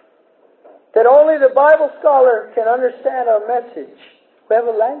that only the Bible scholar can understand our message, we have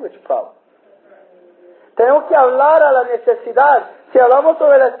a language problem. Tenemos que hablar a la necesidad. Si hablamos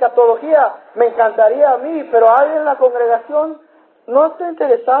sobre la escatología, me encantaría a mí, pero alguien en la congregación no está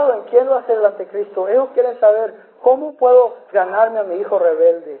interesado en quién va a ser el anticristo. Ellos quieren saber, ¿cómo puedo ganarme a mi hijo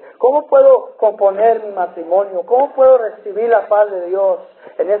rebelde? ¿Cómo puedo componer mi matrimonio? ¿Cómo puedo recibir la paz de Dios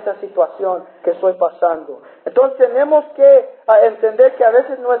en esta situación que estoy pasando? Entonces tenemos que entender que a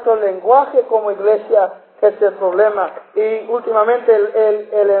veces nuestro lenguaje como iglesia es el problema. Y últimamente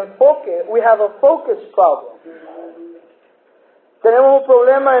el enfoque, we have a focus problem. Tenemos un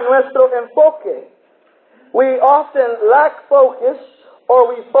problema en nuestro enfoque. We often lack focus, or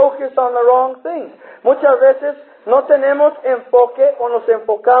we focus on the wrong things. Muchas veces no tenemos enfoque o nos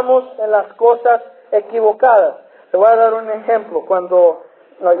enfocamos en las cosas equivocadas. Te voy a dar un ejemplo. Cuando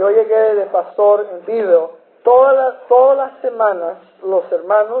yo llegué de pastor en Video, todas las semanas los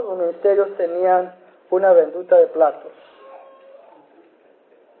hermanos, los ministerios tenían una venduta de platos.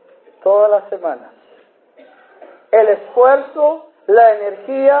 Todas las semanas. El esfuerzo, la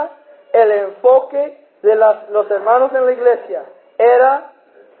energía, el enfoque de los hermanos en la iglesia era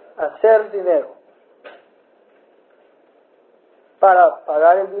hacer dinero. Para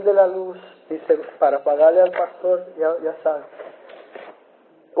pagar el bill de la luz, para pagarle al pastor, ya sabes.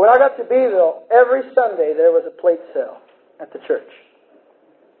 When I got to Beeville, every Sunday there was a plate sale at the church.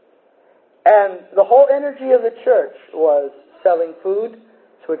 And the whole energy of the church was selling food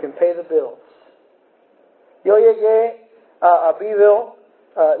so we can pay the bills. Yo llegué a Beeville,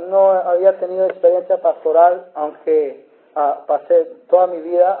 no había tenido experiencia pastoral, aunque pasé toda mi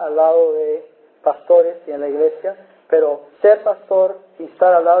vida al lado de pastores y en la iglesia, pero ser pastor y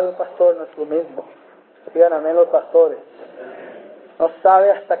estar al lado de un pastor no es lo mismo. Digan amén los pastores. No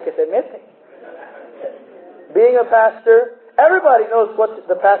sabe hasta que se mete. Being a pastor, everybody knows what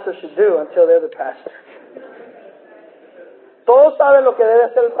the pastor should do until they're the pastor. Todos saben lo que debe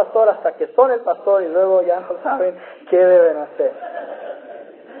hacer el pastor hasta que son el pastor y luego ya no saben qué deben hacer.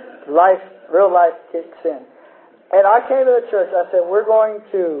 Real life kicks in. And I came to the church, I said,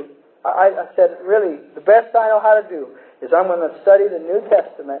 I said, really, the best I know how to do is I'm going to study the New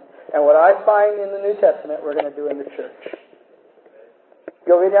Testament, and what I find in the New Testament, we're going to do in the church.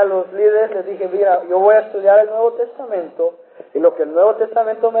 Yo vine a los líderes, les dije, mira, yo voy a estudiar el Nuevo Testamento, y lo que el Nuevo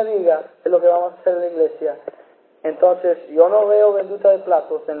Testamento me diga es lo que vamos a hacer en la iglesia. Entonces, yo no veo venduta de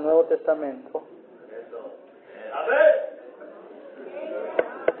platos en el Nuevo Testamento.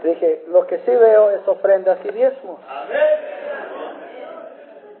 Dije, lo que sí veo es ofrendas y diezmos.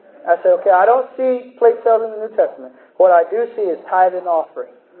 I said, okay, I don't see plate sales in the New Testament. What I do see is tithe and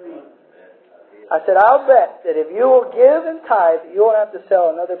offering. I said, I'll bet that if you will give and tithe, you won't have to sell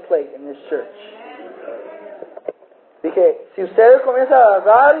another plate in this church. Dije, si ustedes comienzan a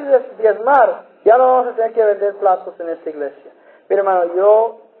dar y diezmar, ya no vamos a tener que vender platos en esta iglesia. Mira, hermano,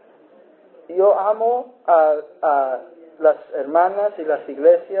 yo amo a las hermanas y las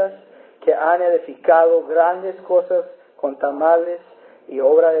iglesias que han edificado grandes cosas con tamales y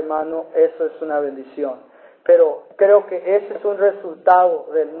obra de mano. Eso es una bendición. Pero creo que ese es un resultado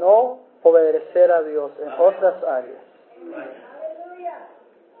de no obedecer a Dios en otras áreas.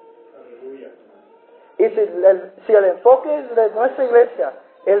 Y si el enfoque de nuestra iglesia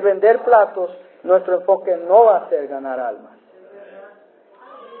es vender platos, nuestro enfoque no va a ser ganar almas.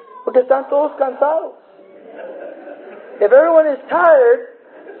 Porque están todos cansados. If everyone is tired,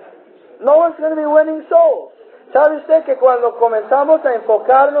 no one's going to be winning souls. ¿Sabe usted que cuando comenzamos a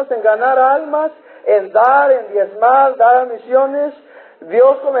enfocarnos en ganar almas, en dar, en diezmar, dar a misiones,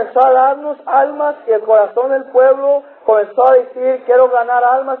 Dios comenzó a darnos almas y el corazón del pueblo comenzó a decir, quiero ganar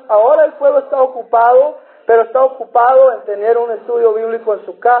almas. Ahora el pueblo está ocupado, pero está ocupado en tener un estudio bíblico en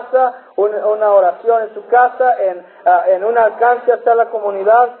su casa, una oración en su casa, en un alcance hacia la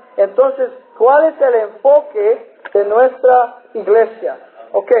comunidad. Entonces, ¿cuál es el enfoque de nuestra iglesia?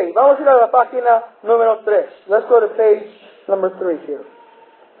 Ok, vamos a ir a la página número 3. Let's go to page number 3 here.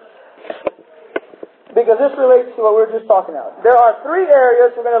 Because this relates to what we were just talking about. There are 3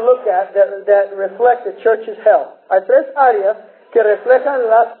 areas we're going to look at that reflect the church's health. Hay 3 áreas que reflejan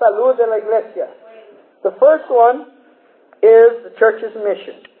la salud de la iglesia. The first one is the church's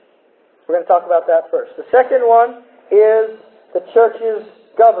mission. We're going to talk about that first. The second one is the church's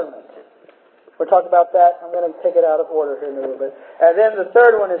government. We'll talk about that. I'm going to take it out of order here in a little bit. And then the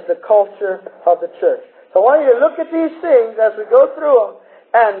third one is the culture of the church. So I want you to look at these things as we go through them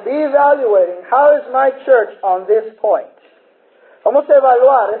and be evaluating how is my church on this point. Vamos a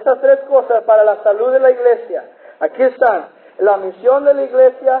evaluar estas 3 cosas para la salud de la iglesia. Aquí están. La misión de la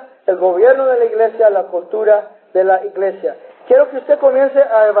iglesia, el gobierno de la iglesia, la cultura de la iglesia. Quiero que usted comience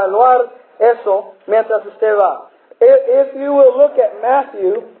a evaluar eso mientras usted va. If you will look at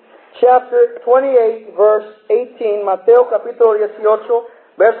Matthew chapter 28 verse 18, Mateo capítulo 18,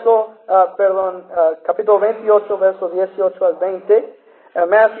 capítulo 28 verso 18 al 20,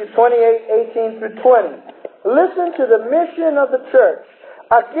 Matthew 28, 18 through 20. Listen to the mission of the church.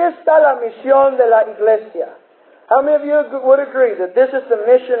 Aquí está la misión de la iglesia. How many of you would agree that this is the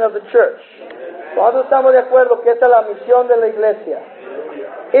mission of the church? ¿Cuántos estamos de acuerdo que esta es la misión de la iglesia?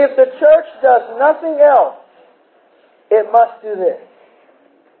 If the church does nothing else, it must do this.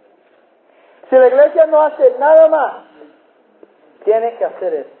 Si la iglesia no hace nada más, tiene que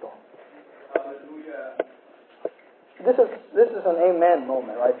hacer esto. This is an amen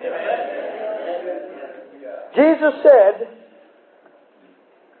moment right there. Jesus said,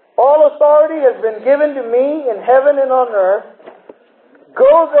 all authority has been given to me in heaven and on earth.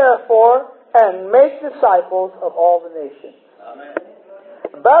 Go therefore and make disciples of all the nations. Amen.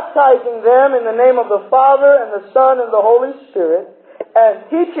 Baptizing them in the name of the Father and the Son and the Holy Spirit, and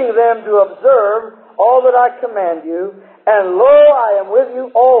teaching them to observe all that I command you. And lo, I am with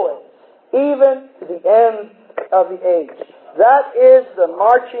you always, even to the end of the age. That is the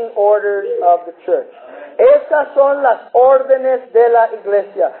marching orders of the church. Estas son las órdenes de la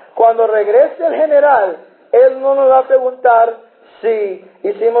iglesia. Cuando regrese el general, él no nos va a preguntar si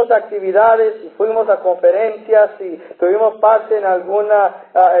hicimos actividades, si fuimos a conferencias, si tuvimos parte en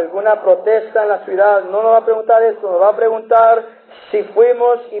alguna protesta en la ciudad. No nos va a preguntar eso, nos va a preguntar si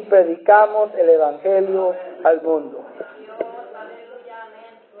fuimos y predicamos el evangelio al mundo.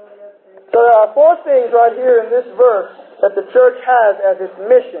 So there are 4 things right here in this verse that the church has as its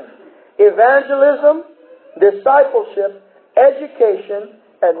mission: evangelism, discipleship, education,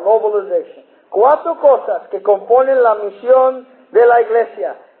 and mobilization. 4 cosas que componen la misión de la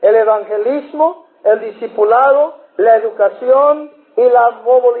iglesia: el evangelismo, el discipulado, la educación y la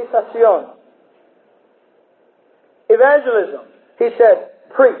movilización. Evangelism, he said,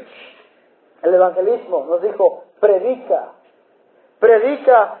 preach. El evangelismo nos dijo, predica.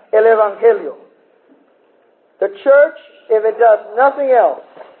 Predica el evangelio. The church, if it does nothing else,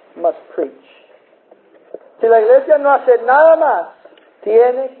 must preach. Si la iglesia no hace nada más,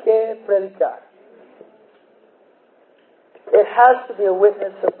 tiene que predicar. It has to be a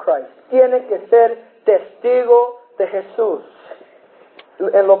witness of Christ. Tiene que ser testigo de Jesús.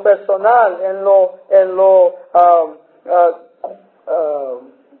 En lo personal, en lo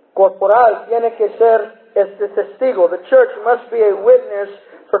corporal, tiene que ser este testigo. The church must be a witness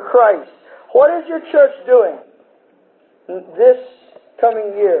for Christ. What is your church doing this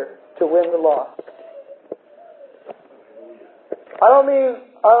coming year to win the lost? I don't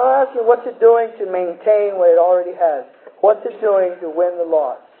ask you what's it doing to maintain what it already has. What's it doing to win the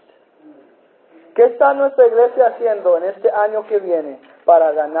lost? ¿Qué está nuestra iglesia haciendo en este año que viene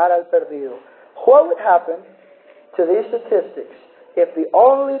para ganar al perdido? What would happen to these statistics if the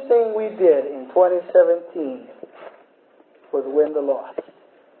only thing we did in 2017 was win the lost?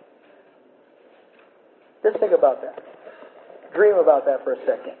 Just think about that. Dream about that for a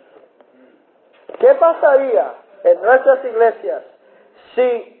second. ¿Qué pasaría en nuestras iglesias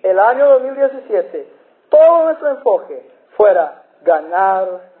si el año 2017 todo nuestro enfoque fuera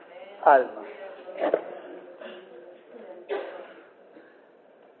ganar almas?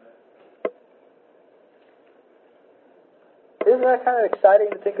 Isn't that kind of exciting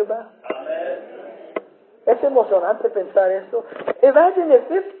to think about? Es emocionante pensar esto. Imagine if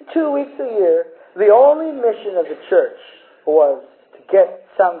 52 weeks a year, the only mission of the church was to get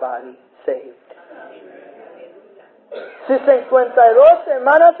somebody saved. Si 52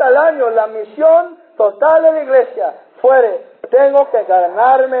 semanas al año la misión total de la iglesia fuere, tengo que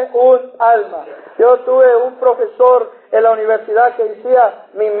ganarme un alma. Yo tuve un profesor en la universidad que decía,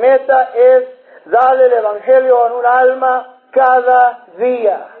 mi meta es darle el evangelio a un alma cada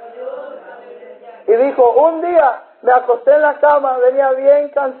día. Y dijo, un día me acosté en la cama, venía bien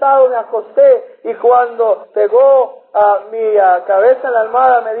cansado, me acosté y cuando pegó mi cabeza en la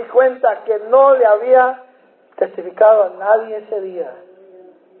almohada me di cuenta que no le había testificado a nadie ese día.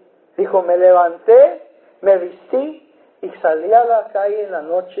 Dijo, me levanté, me vestí y salí a la calle en la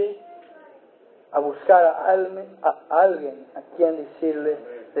noche a buscar a alguien a quien decirle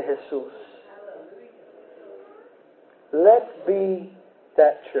de Jesús. Let's be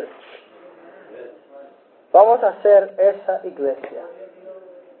that church. Vamos a ser esa iglesia.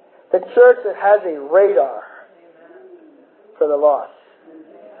 The church that has a radar for the lost.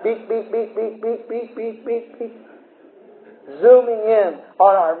 Beep, beep, beep, beep, beep, beep, beep, beep, beep. Zooming in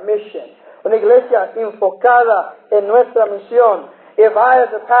on our mission. Una iglesia enfocada en nuestra misión. If I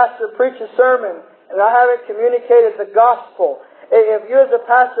as a pastor preach a sermon and I haven't communicated the gospel, if you as a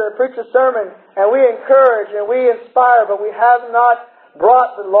pastor preach a sermon and we encourage and we inspire, but we have not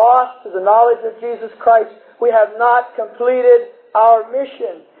brought the lost to the knowledge of Jesus Christ, we have not completed our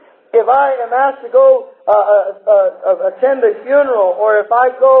mission. If I am asked to go attend a funeral, or if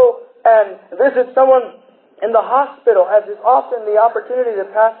I go and visit someone in the hospital, as is often the opportunity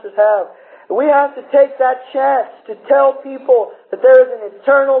that pastors have, we have to take that chance to tell people that there is an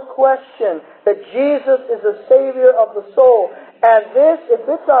eternal question, that Jesus is the Savior of the soul. And this, if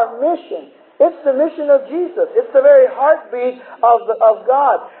it's our mission, it's the mission of Jesus. It's the very heartbeat of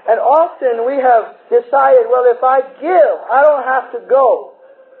God. And often we have decided, well, if I give, I don't have to go.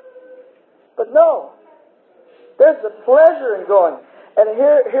 But no. There's a pleasure in going. And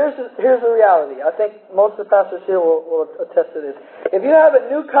here's the reality. I think most of the pastors here will attest to this. If you have a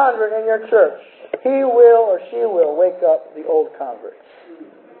new convert in your church, he will or she will wake up the old converts.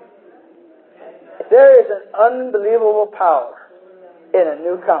 There is an unbelievable power in a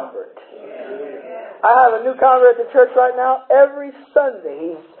new convert. I have a new convert at the church right now. Every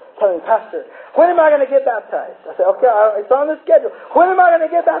Sunday he's telling me, Pastor, when am I going to get baptized? I said, okay, it's on the schedule. When am I going to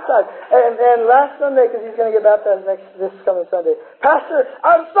get baptized? And last Sunday, because he's going to get baptized this coming Sunday, Pastor,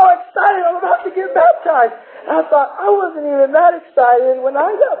 I'm so excited. I'm about to get baptized. And I thought, I wasn't even that excited when I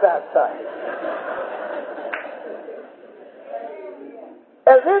got baptized.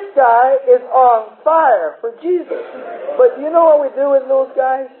 And this guy is on fire for Jesus. But you know what we do with those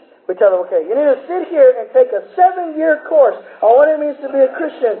guys? We tell them, okay, you need to sit here and take a 7-year course on what it means to be a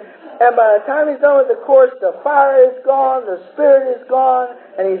Christian. And by the time he's done with the course, the fire is gone, the spirit is gone,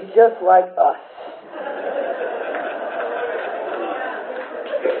 and he's just like us.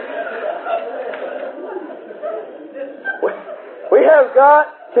 We have got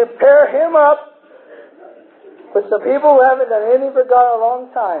to pair him up with some people who haven't done anything for God in a long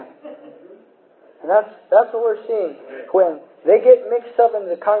time. And that's what we're seeing. When they get mixed up into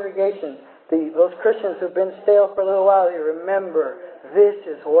the congregation, those Christians who've been stale for a little while, they remember this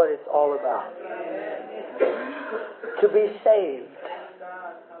is what it's all about. To be saved.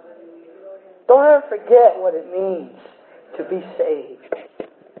 Don't ever forget what it means to be saved.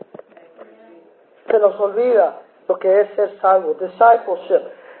 Se nos olvida lo que es ser salvo.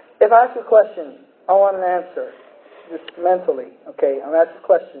 Discipleship. If I ask you a question, I want an answer. Just mentally. Okay, I'm asking a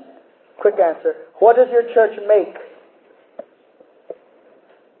question. Quick answer. What does your church make?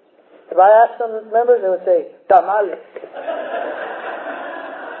 If I ask some members, they would say, tamales.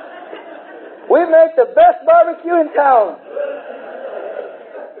 We make the best barbecue in town.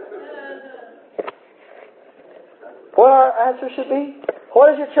 What our answer should be?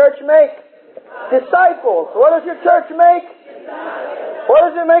 What does your church make? Disciples. What does your church make? What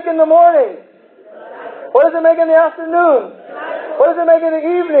does it make in the morning? What does it make in the afternoon? What does it make in the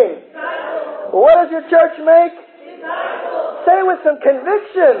evening? What does your church make? Say with some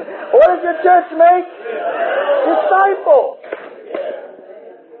conviction. What does your church make? Disciple.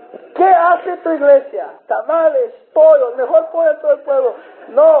 ¿Qué hace tu iglesia? Tamales, pollo, el mejor pollo de todo el pueblo.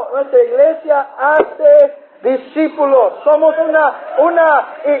 No, nuestra iglesia hace discípulos. Somos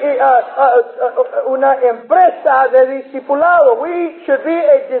una empresa de discipulado. We should be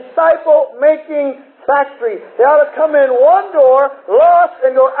a disciple-making factory. They ought to come in one door, lost,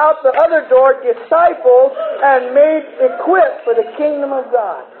 and go out the other door, disciples, and made equipped for the kingdom of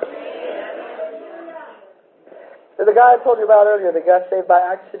God. The guy I told you about earlier, that got saved by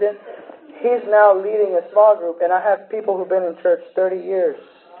accident, he's now leading a small group, and I have people who've been in church 30 years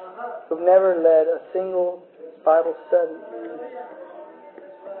who've never led a single Bible study.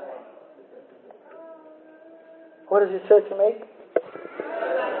 What does your church make?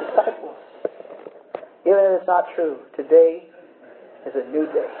 Disciples. Even if it's not true, today is a new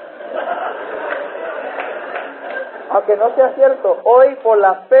day. Aunque no sea cierto, hoy por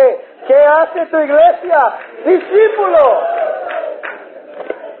la fe, ¿qué hace tu iglesia? Discípulo.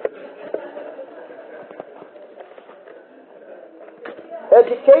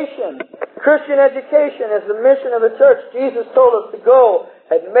 Education, Christian education is the mission of the church. Jesus told us to go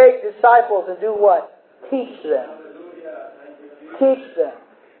and make disciples and do what? Teach them. Teach them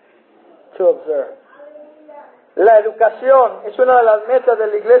to observe. La educación es una de las metas de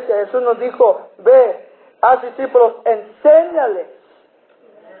la iglesia. Jesús nos dijo, ve, haz discípulos, enséñales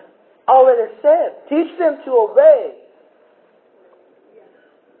a obedecer. Teach them to obey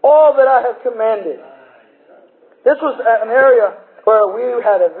all that I have commanded. This was an area where we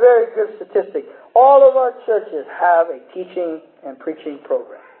had a very good statistic. All of our churches have a teaching and preaching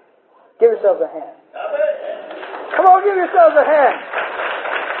program. Give yourselves a hand. Come on, give yourselves a hand.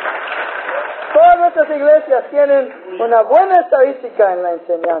 Todas nuestras iglesias tienen una buena estadística en la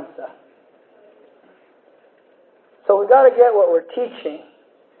enseñanza. So we got to get what we're teaching,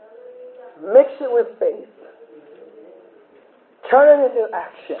 mix it with faith, turn it into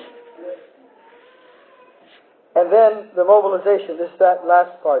action. And then the mobilization, this is that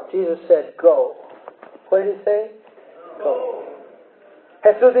last part. Jesus said, go. What did he say? Go.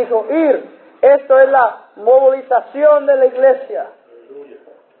 Jesús dijo, ir. Esto es la movilización de la iglesia.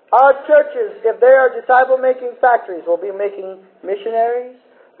 Our churches, if they are disciple-making factories, will be making missionaries,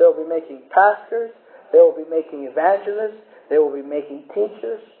 they will be making pastors, they will be making evangelists, they will be making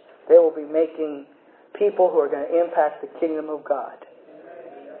teachers, they will be making people who are going to impact the kingdom of God.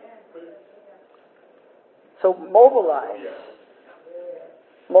 So mobilize.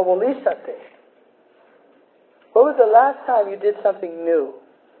 Movilízate. When was the last time you did something new?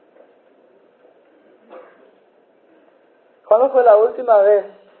 ¿Cuándo fue la última vez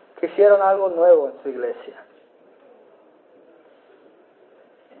que hicieron algo nuevo en su iglesia?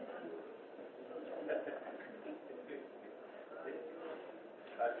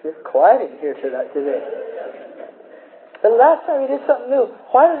 It's quiet in here today. The last time you did something new,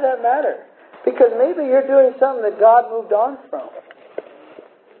 why does that matter? Because maybe you're doing something that God moved on from.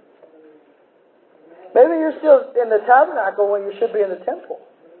 Maybe you're still in the tabernacle when you should be in the temple.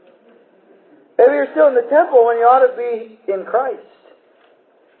 Maybe you're still in the temple when you ought to be in Christ.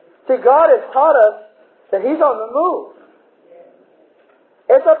 See, God has taught us that He's on the move.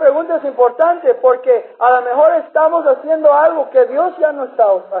 Esta pregunta es importante porque a lo mejor estamos haciendo algo que Dios ya no está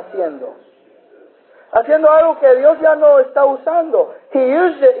haciendo. Haciendo algo que Dios ya no está usando. He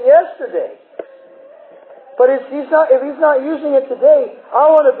used it yesterday. But if He's not using it today, I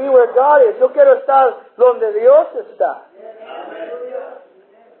want to be where God is. Yo quiero estar donde Dios está.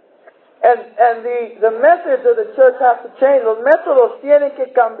 And the methods of the church have to change. Los métodos tienen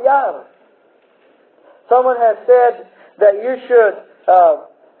que cambiar. Someone has said that you should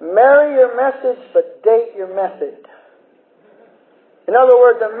marry your message but date your method. In other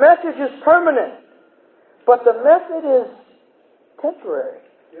words, the message is permanent, but the method is temporary.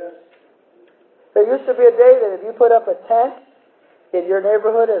 Yes. There used to be a day that if you put up a tent in your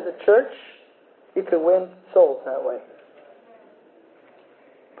neighborhood as a church, you could win souls that way.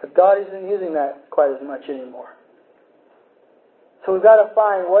 But God isn't using that quite as much anymore. So we've got to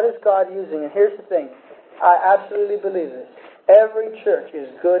find what is God using. And here's the thing. I absolutely believe this. Every church is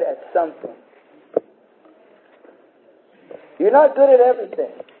good at something. You're not good at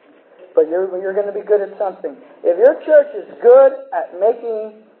everything, but you're going to be good at something. If your church is good at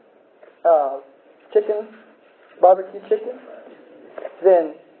making barbecue chicken,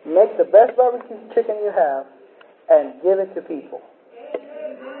 then make the best barbecue chicken you have and give it to people.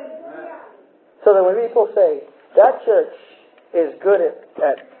 So that when people say, that church is good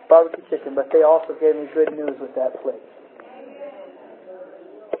at barbecue chicken, but they also gave me good news with that plate.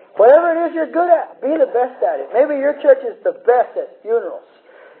 Whatever it is you're good at, be the best at it. Maybe your church is the best at funerals.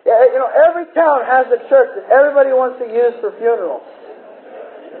 You know, every town has a church that everybody wants to use for funerals.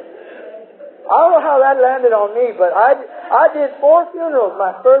 I don't know how that landed on me, but I did 4 funerals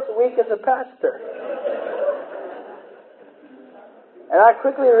my first week as a pastor. And I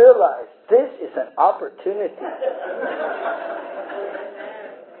quickly realized, this is an opportunity.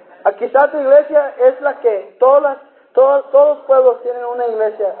 Quizá tu iglesia es la que todos los pueblos tienen una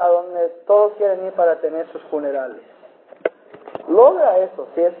iglesia a donde todos quieren ir para tener sus funerales. Logra eso,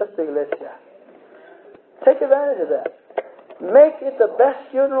 si esa es tu iglesia. Take advantage of that. Make it the best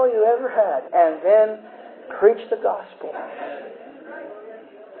funeral you ever had, and then preach the gospel.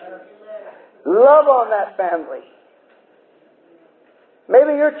 Love on that family.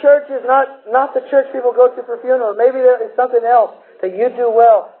 Maybe your church is not the church people go to for funerals. Maybe there is something else that you do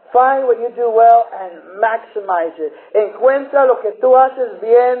well. Find what you do well and maximize it. Encuentra lo que tú haces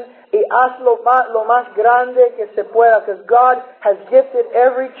bien y hazlo lo más grande que se pueda, because God has gifted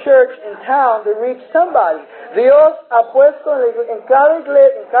every church in town to reach somebody. Dios ha puesto en cada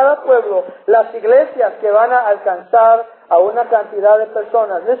iglesia, en cada pueblo, las iglesias que van a alcanzar a una cantidad de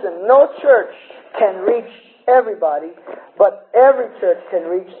personas. Listen, no church can reach everybody, but every church can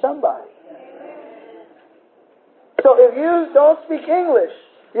reach somebody. So if you don't speak English,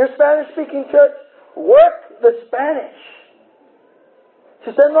 your Spanish-speaking church, work the Spanish. Si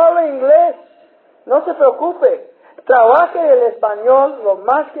usted no habla inglés, no se preocupe. Trabaje el español lo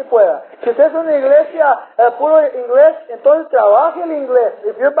más que pueda. Si usted es una iglesia puro inglés, entonces trabaje el inglés.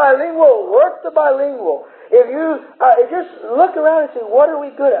 If you're bilingual, work the bilingual. If you just look around and say, what are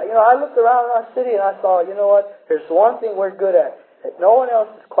we good at? You know, I looked around our city and I thought, you know what? There's one thing we're good at that no one else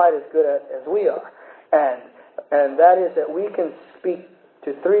is quite as good at as we are. And that is that we can speak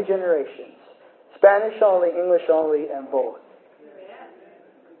to 3 generations. Spanish only, English only, and both.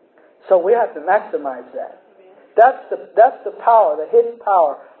 So we have to maximize that. That's the power, the hidden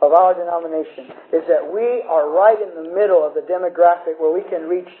power of our denomination, is that we are right in the middle of the demographic where we can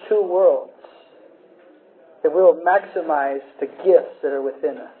reach 2 worlds. That we will maximize the gifts that are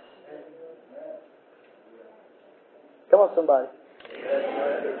within us. Come on, somebody.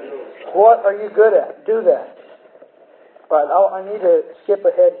 What are you good at? Do that. All right, I need to skip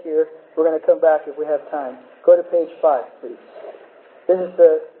ahead here. We're going to come back if we have time. Go to page 5, please. This is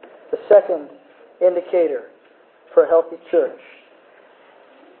the second indicator for a healthy church.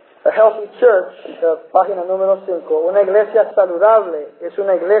 A healthy church, página número 5. Una iglesia saludable es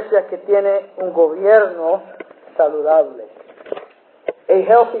una iglesia que tiene un gobierno saludable. A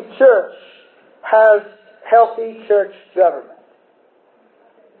healthy church has healthy church government.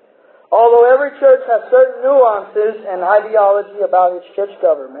 Although every church has certain nuances and ideology about its church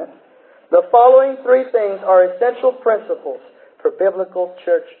government, the following 3 things are essential principles for biblical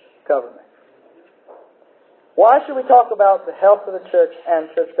church government. Why should we talk about the health of the church and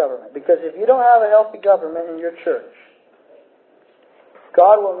church government? Because if you don't have a healthy government in your church,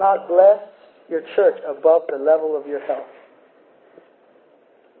 God will not bless your church above the level of your health.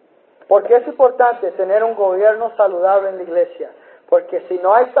 ¿Por qué es importante tener un gobierno saludable en la iglesia? Porque si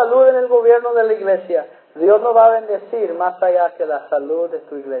no hay salud en el gobierno de la iglesia, Dios no va a bendecir más allá que la salud de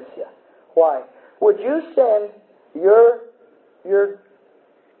tu iglesia. Why? Would you send your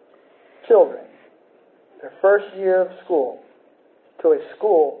children, their first year of school, to a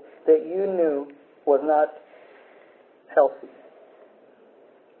school that you knew was not healthy?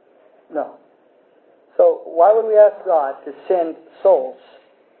 No. So why would we ask God to send souls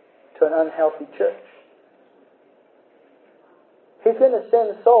to an unhealthy church? He's going to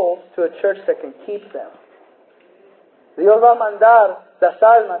send souls to a church that can keep them. Dios va a mandar las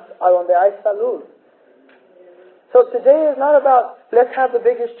almas a donde hay salud. So today is not about, let's have the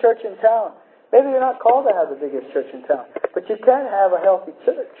biggest church in town. Maybe you're not called to have the biggest church in town, but you can have a healthy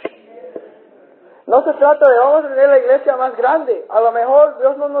church. No se trata de vamos a tener la iglesia más grande. A lo mejor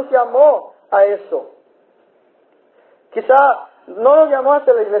Dios no nos llamó a eso. Quizá no nos llamó a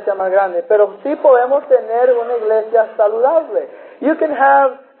ser la iglesia más grande, pero sí podemos tener una iglesia saludable. You can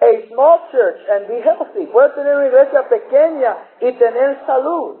have a small church and be healthy. Puedes tener una iglesia pequeña y tener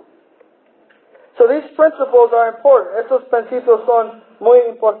salud. So these principles are important. Estos principios son muy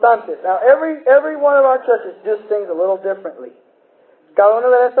importantes. Now every one of our churches does things a little differently. Cada una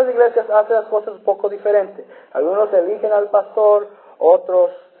de estas iglesias hace las cosas un poco diferentes. Algunos eligen al pastor,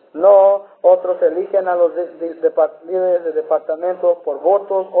 otros no, otros eligen a los líderes de departamento por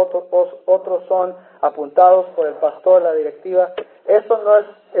votos, otros son apuntados por el pastor, la directiva. Eso no es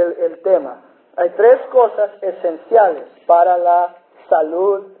el tema. Hay 3 cosas esenciales para la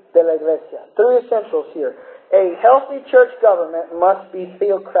salud de la iglesia. 3 essentials here. A healthy church government must be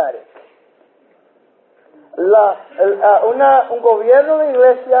theocratic. Un gobierno de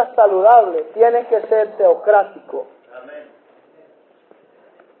iglesia saludable tiene que ser teocrático. Amen.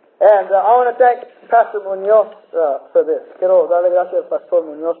 And I want to thank Pastor Munoz for this. Quiero darle gracias al Pastor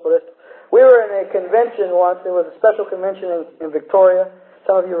Munoz por esto. We were in a convention once. It was a special convention in Victoria.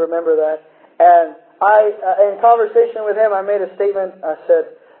 Some of you remember that. And in conversation with him, I made a statement. I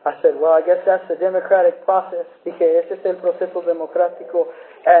said, well, I guess that's the democratic process. Dije, ese es el proceso democrático.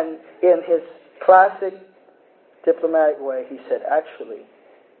 And in his classic diplomatic way, he said, actually,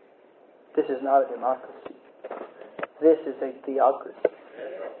 This is not a democracy. This is a theocracy.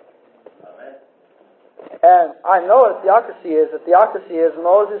 And I know what a theocracy is. A theocracy is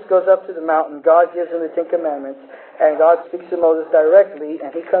Moses goes up to the mountain, God gives him the Ten Commandments, and God speaks to Moses directly,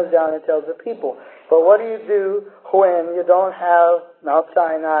 and he comes down and tells the people. But what do you do when you don't have Mount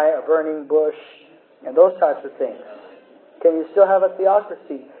Sinai, a burning bush, and those types of things? Can you still have a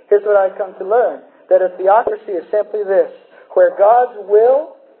theocracy? Here's what I come to learn. That a theocracy is simply this, where God's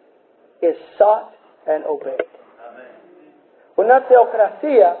will is sought and obeyed. Una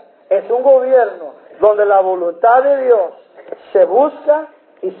teocracia es un gobierno donde la voluntad de Dios se busca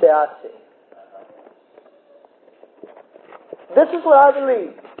y se hace. This is what I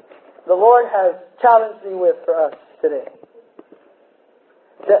believe the Lord has challenged me with for us today.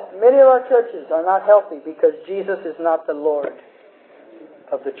 That many of our churches are not healthy because Jesus is not the Lord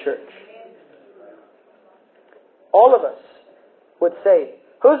of the church. All of us would say,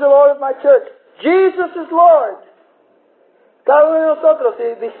 who's the Lord of my church? Jesus is Lord. Cada uno de nosotros, si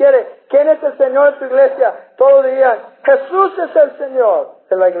dijere, ¿quién es el Señor de tu iglesia? Todos dirían, Jesús es el Señor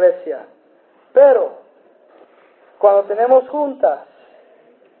de la iglesia. Pero, cuando tenemos juntas,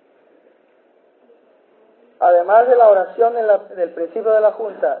 además de la oración del principio de la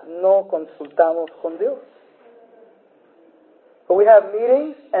junta, no consultamos con Dios. But we have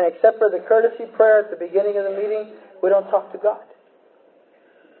meetings, and except for the courtesy prayer at the beginning of the meeting, we don't talk to God.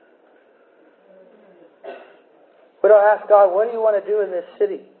 We don't ask God, what do you want to do in this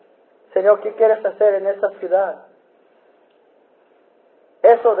city? Señor, ¿qué quieres hacer en esta ciudad?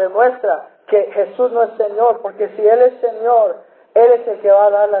 Eso demuestra que Jesús no es Señor, porque si Él es Señor, Él es el que va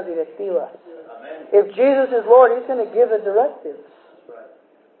a dar las directivas. Amen. If Jesus is Lord, He's going to give the directives.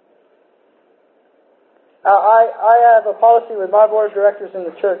 I have a policy with my board of directors in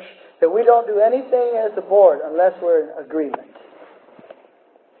the church that we don't do anything as a board unless we're in agreement.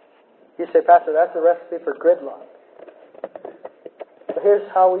 You say, Pastor, that's a recipe for gridlock. But here's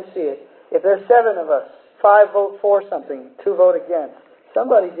how we see it. If there's 7 of us, 5 vote for something, 2 vote against,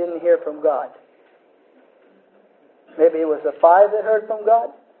 somebody didn't hear from God. Maybe it was the 5 that heard from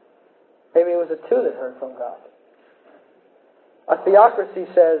God. Maybe it was the 2 that heard from God. A theocracy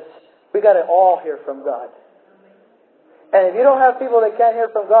says, we got to all hear from God. And if you don't have people that can't hear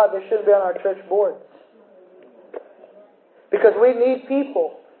from God, they shouldn't be on our church boards. Because we need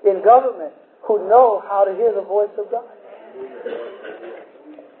people in government who know how to hear the voice of God.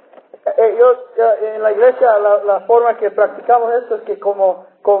 En la iglesia, la forma que practicamos esto es que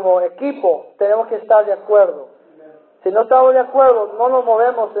como equipo tenemos que estar de acuerdo. Si no estamos de acuerdo, no nos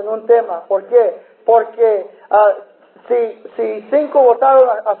movemos en un tema. ¿Por qué? Porque si 5 votaron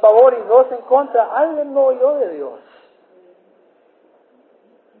a favor y 2 en contra, alguien no oyó de Dios.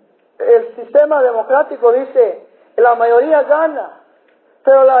 El sistema democrático dice, la mayoría gana,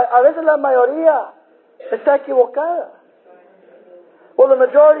 pero a veces la mayoría está equivocada. Well, the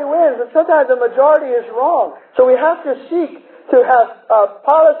majority wins, and sometimes the majority is wrong. So we have to seek to have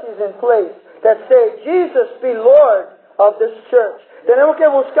policies in place that say, Jesus be Lord of this church. Tenemos que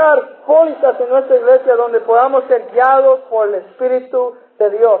buscar pólizas en nuestra iglesia donde podamos ser guiados por el Espíritu de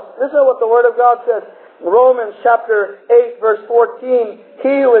Dios. Listen to what the Word of God says. Romans chapter 8, verse 14.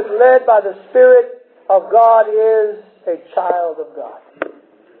 He who is led by the Spirit of God is a child of God.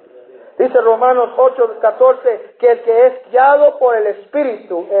 Dice Romanos 8:14 que el que es guiado por el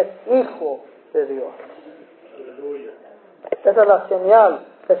Espíritu es hijo de Dios. Esa es la señal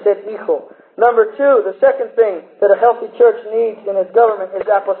de ser hijo. Number 2, the second thing that a healthy church needs in its government is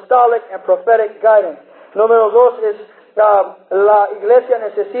apostolic and prophetic guidance. Número 2 es la iglesia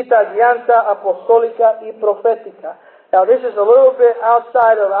necesita guianza apostólica y profética. Now this is a little bit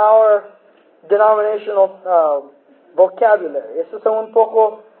outside of our denominational vocabulary. Eso es un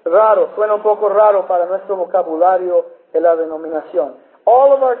poco raro, suena un poco raro para nuestro vocabulario de la denominación.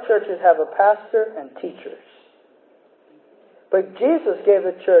 All of our churches have a pastor and teachers. But Jesus gave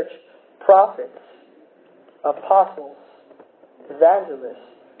the church prophets, apostles, evangelists,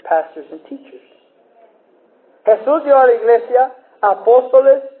 pastors, and teachers. Jesús dio a la iglesia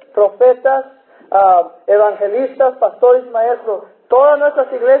apóstoles, profetas, evangelistas, pastores, maestros. Todas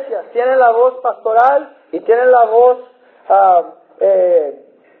nuestras iglesias tienen la voz pastoral y tienen la voz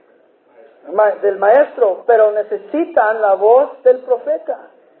del maestro, pero necesitan la voz del profeta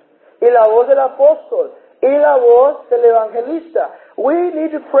y la voz del apóstol y la voz del evangelista. We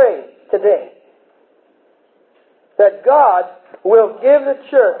need to pray today that God will give the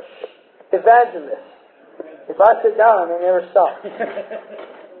church evangelists. If I sit down, I may never stop.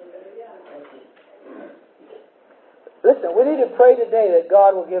 Listen, we need to pray today that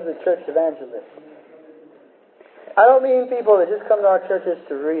God will give the church evangelists. I don't mean people that just come to our churches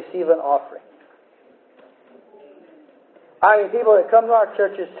to receive an offering. I mean people that come to our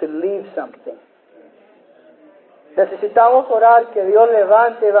churches to leave something. Necesitamos orar que Dios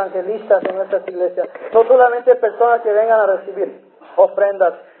levante evangelistas en nuestras iglesias. No solamente personas que vengan a recibir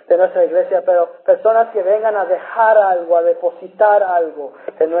ofrendas de nuestra iglesia, pero personas que vengan a dejar algo, a depositar algo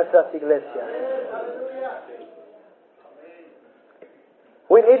en nuestras iglesias.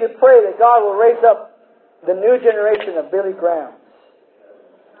 We need to pray that God will raise up the new generation of Billy Grahams.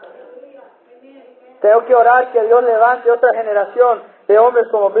 Tengo que orar que Dios levante otra generación de hombres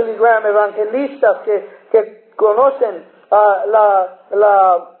como Billy Graham, evangelistas que conocen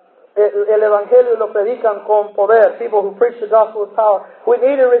el Evangelio y lo predican con poder. People who preach the gospel with power. We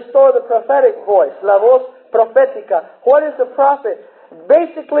need to restore the prophetic voice, la voz profética. What is a prophet?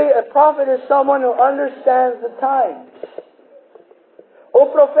 Basically, a prophet is someone who understands the times.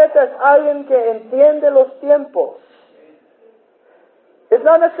 Un profeta es alguien que entiende los tiempos. It's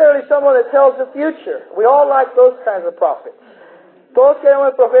not necessarily someone that tells the future. We all like those kinds of prophets. Todos queremos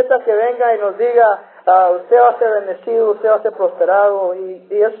el profeta que venga y nos diga, usted va a ser bendecido, usted va a ser prosperado, y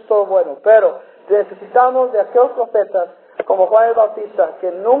eso es todo bueno. Pero necesitamos de aquellos profetas como Juan el Bautista, que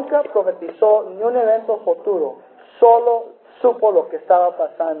nunca profetizó ni un evento futuro, solo supo lo que estaba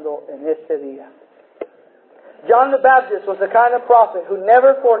pasando en ese día. John the Baptist was the kind of prophet who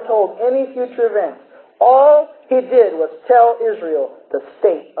never foretold any future events. All he did was tell Israel the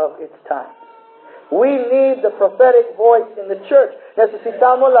state of its times. We need the prophetic voice in the church.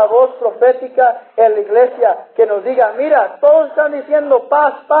 Necesitamos la voz profética en la iglesia que nos diga, mira, todos están diciendo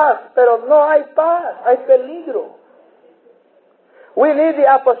paz, paz, pero no hay paz, hay peligro. We need the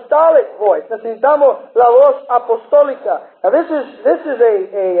apostolic voice. Necesitamos la voz apostólica. Now this is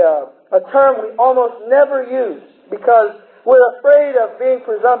a term we almost never use because we're afraid of being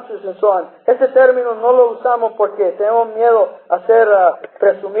presumptuous and so on. Este término no lo usamos porque tenemos miedo a ser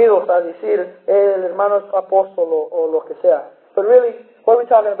presumidos, a decir el hermano apóstol o lo que sea. But really, what are we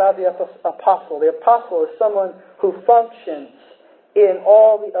talking about? The apostle. The apostle is someone who functions in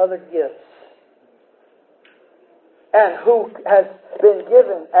all the other gifts and who has been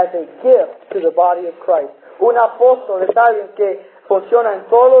given as a gift to the body of Christ. Un apóstol es alguien que funciona en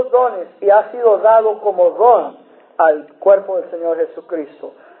todos los dones y ha sido dado como don al cuerpo del Señor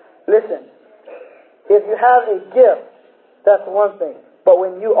Jesucristo. Listen, if you have a gift, that's one thing. But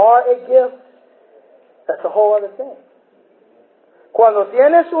when you are a gift, that's a whole other thing. Cuando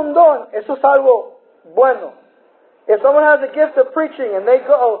tienes un don, eso es algo bueno. If someone has a gift of preaching and they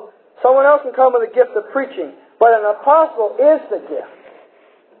go, someone else can come with a gift of preaching. But an apostle is the gift.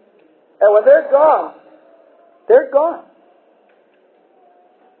 And when they're gone, they're gone.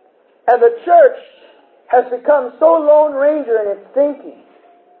 And the church has become so Lone Ranger in its thinking.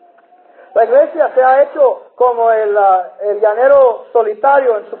 La iglesia se ha hecho como el llanero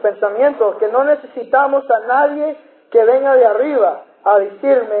solitario en su pensamiento, que no necesitamos a nadie que venga de arriba a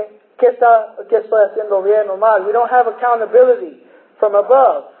decirme que estoy haciendo bien o mal. We don't have accountability from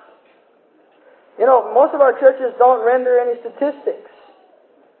above. You know, most of our churches don't render any statistics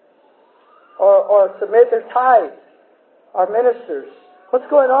or submit their tithes, our ministers. What's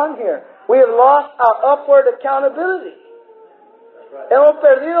going on here? We have lost our upward accountability. Right. Hemos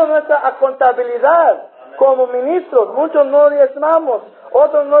perdido nuestra contabilidad como ministros. Muchos no diezmamos,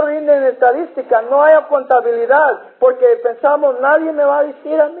 otros no rinden estadística. No hay contabilidad porque pensamos nadie me va a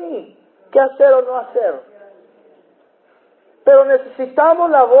decir a mí qué hacer o no hacer. Pero necesitamos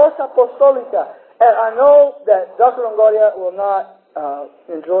la voz apostólica. And I know that Dr. Longoria will not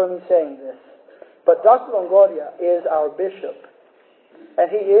enjoy me saying this, but Dr. Longoria is our bishop,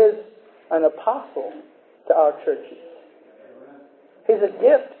 and he is an apostle to our churches. He's a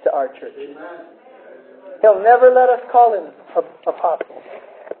gift to our churches. He'll never let us call him apostle.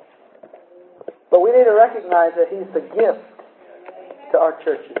 But we need to recognize that he's the gift to our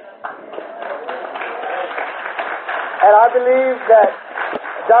churches. And I believe that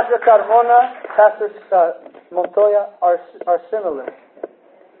Dr. Carmona, Pastor Montoya are similar.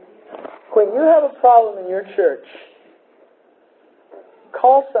 When you have a problem in your church,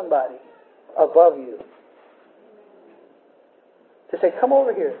 call somebody above you. To say, come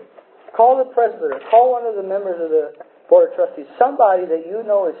over here. Call the presbyter. Call one of the members of the board of trustees. Somebody that you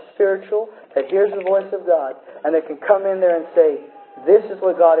know is spiritual, that hears the voice of God, and that can come in there and say, this is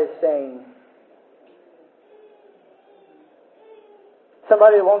what God is saying.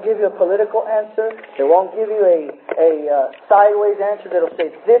 Somebody that won't give you a political answer, that won't give you a sideways answer, that will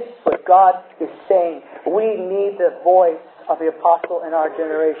say, this is what God is saying. We need the voice of the apostle in our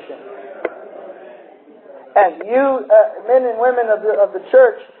generation. And you, men and women of the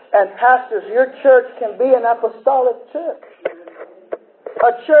church, And pastors, your church can be an apostolic church.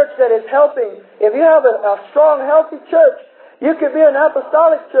 A church that is helping. If you have a strong, healthy church, you can be an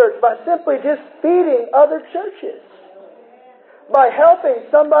apostolic church by simply just feeding other churches. By helping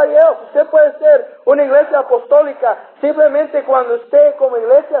somebody else. Usted puede ser una iglesia apostólica simplemente cuando usted como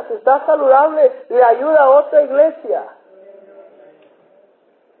iglesia se está saludable, le ayuda a otra iglesia.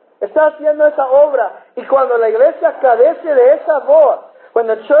 Está haciendo esa obra. Y cuando la iglesia carece de esa voz, when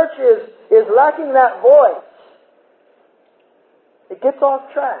the church is lacking that voice, it gets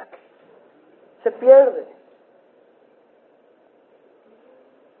off track. Se pierde.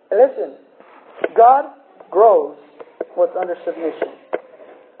 And listen, God grows what's under submission.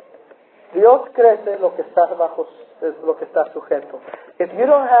 Dios crece lo que está bajo, lo que está sujeto. If you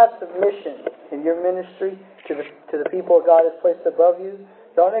don't have submission in your ministry to the people God has placed above you,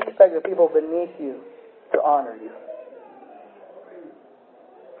 don't expect the people beneath you to honor you.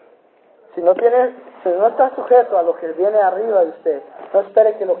 Si no está sujeto a lo que viene arriba de usted, no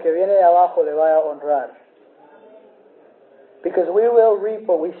espere que lo que viene de abajo le vaya a honrar. Because we will reap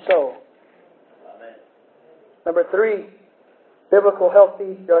what we sow. Number 3,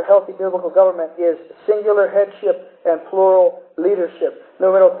 healthy biblical government is singular headship and plural leadership.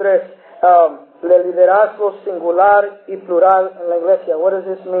 Número 3, liderazgo singular y plural en la iglesia. What does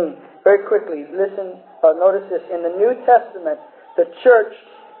this mean? Very quickly, listen, notice this. In the New Testament, the church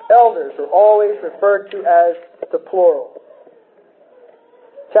elders are always referred to as the plural.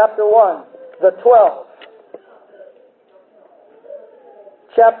 Chapter 1, the 12.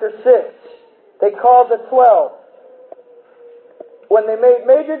 Chapter 6, they called the 12. When they made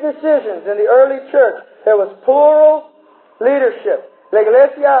major decisions in the early church, there was plural leadership. La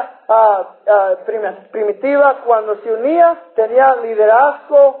iglesia primitiva, cuando se unía, tenía un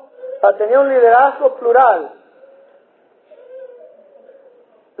liderazgo plural.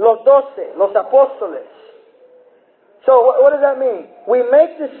 Los 12, los apóstoles. So what does that mean? We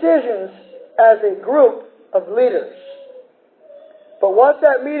make decisions as a group of leaders. But once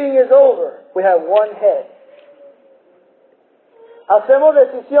that meeting is over, we have one head. Hacemos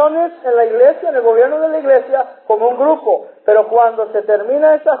decisiones en la iglesia, en el gobierno de la iglesia, como un grupo. Pero cuando se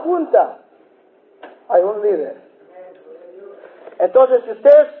termina esa junta, hay un líder. Entonces, si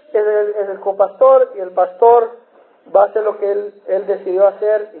usted es el copastor y el pastor va a hacer lo que él decidió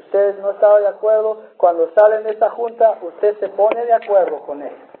hacer y usted no estaba de acuerdo, cuando salen de esa junta, usted se pone de acuerdo con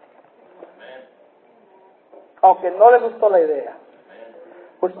él. Aunque no le gustó la idea.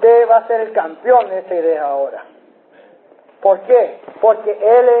 Usted va a ser el campeón de esa idea ahora. ¿Por qué? Porque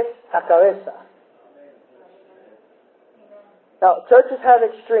Él es la cabeza. Now, churches have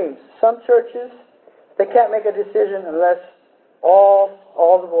extremes. Some churches, they can't make a decision unless all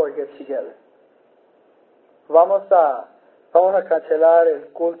the board gets together. Vamos a cancelar el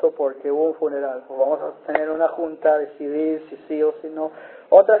culto porque hubo un funeral. O vamos a tener una junta, decidir si sí o si no.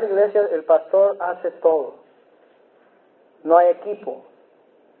 Otras iglesias, el pastor hace todo. No hay equipo.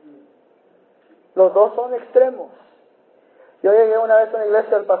 Los dos son extremos. Yo llegué una vez a una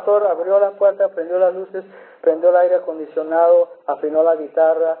iglesia, el pastor abrió la puerta, prendió las luces, prendió el aire acondicionado, afinó la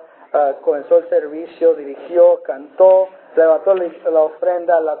guitarra, comenzó el servicio, dirigió, cantó, levantó la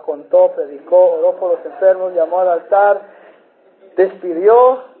ofrenda, la contó, predicó, oró por los enfermos, llamó al altar,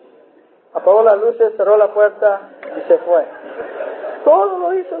 despidió, apagó las luces, cerró la puerta y se fue. Todo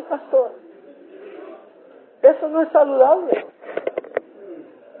lo hizo el pastor. Eso no es saludable.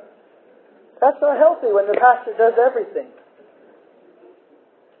 That's not healthy when the pastor does everything.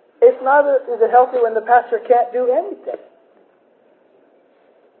 It's neither is it healthy when the pastor can't do anything.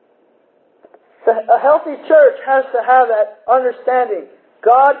 A healthy church has to have that understanding.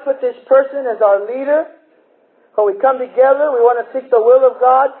 God put this person as our leader. When we come together, we want to seek the will of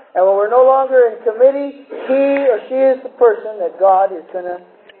God. And when we're no longer in committee, he or she is the person that God is going to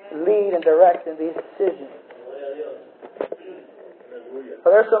lead and direct in these decisions.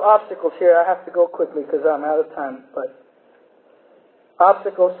 Well, there's some obstacles here. I have to go quickly because I'm out of time. But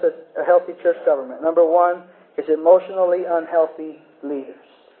obstacles to a healthy church government. Number 1 is emotionally unhealthy leaders.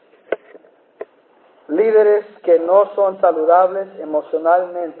 Líderes que no son saludables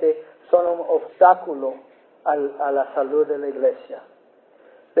emocionalmente son un obstáculo a la salud de la iglesia.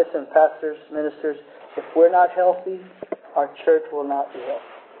 Listen, pastors, ministers, if we're not healthy, our church will not be healthy.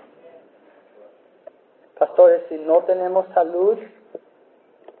 Pastores, si no tenemos salud,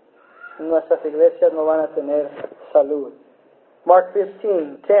 nuestras iglesias no van a tener salud. Mark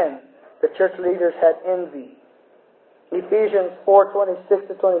 15:10, the church leaders had envy. Ephesians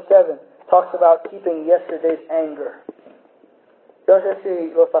 4:26-27 talks about keeping yesterday's anger. Yo no sé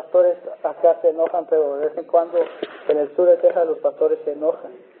si los pastores acá se enojan, pero de vez en cuando en el sur de Texas los pastores se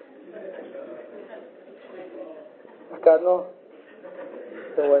enojan. buscarnos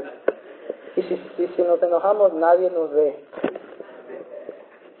de vuelta. Y si nos enojamos, nadie nos ve.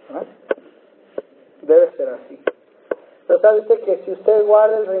 ¿No? Debe ser así. Pero ¿sabe usted que si usted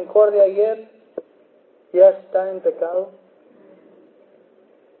guarda el rencor de ayer, ya está en pecado?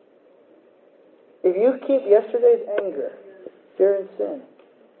 If you keep yesterday's anger, you're in sin.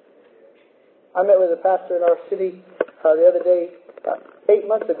 I met with a pastor in our city the other day. 8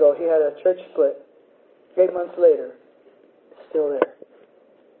 months ago, he had a church split. 8 months later, it's still there.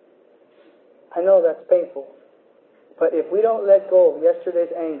 I know that's painful. But if we don't let go of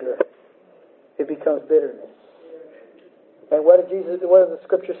yesterday's anger, it becomes bitterness. And what does the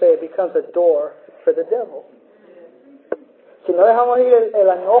scripture say? It becomes a door for the devil. Si no dejamos ir el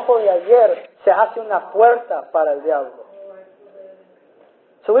enojo de ayer, se hace una puerta para el diablo.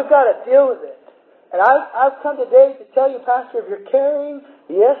 So we've got to deal with it. And I've come today to tell you, Pastor, if you're carrying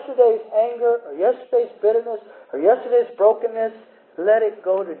yesterday's anger or yesterday's bitterness or yesterday's brokenness, let it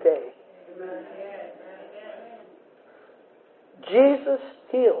go today. Amen. Jesus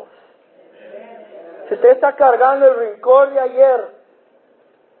heals. Si usted está cargando el rencor de ayer,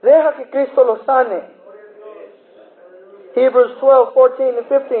 deja que Cristo lo sane. Hebrews 12, 14 and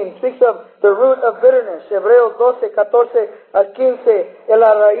 15 speaks of the root of bitterness. Hebreos 12, 14 al 15, en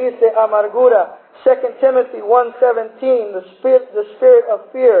la raíz de amargura. 2 Timothy 1:17, the spirit of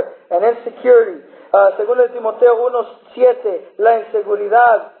fear and insecurity. 2 Timoteo 1:7, la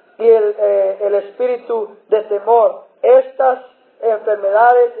inseguridad y el espíritu de temor. Estas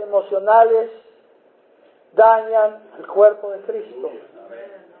enfermedades emocionales dañan el cuerpo de Cristo.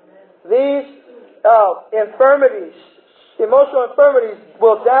 These infirmities, emotional infirmities,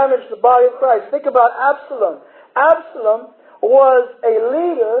 will damage the body of Christ. Think about Absalom. Absalom was a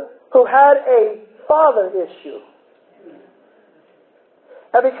leader who had a father issue.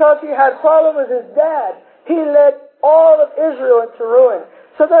 And because he had problems with his dad, he led all of Israel into ruin.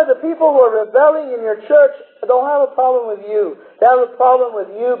 Sometimes the people who are rebelling in your church don't have a problem with you. They have a problem with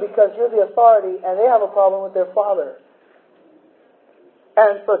you because you're the authority, and they have a problem with their father.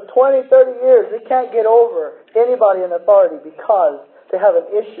 And for 20, 30 years, they can't get over anybody in authority because they have an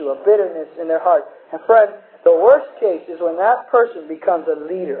issue, a bitterness in their heart. And friend, the worst case is when that person becomes a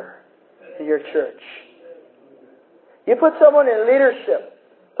leader in your church. You put someone in leadership.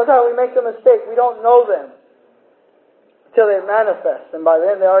 Sometimes we make the mistake. We don't know them until they manifest. And by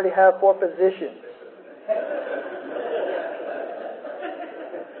then they already have 4 positions.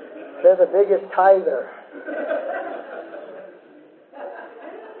 They're the biggest tither.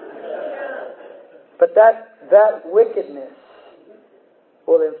 But that wickedness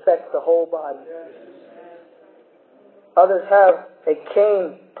will infect the whole body. Others have a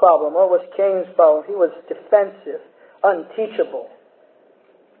Cain problem. What was Cain's problem? He was defensive, unteachable.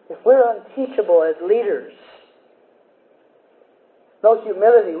 If we're unteachable as leaders, no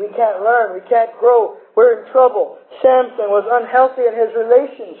humility, we can't learn, we can't grow, we're in trouble. Samson was unhealthy in his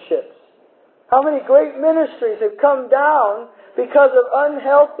relationships. How many great ministries have come down because of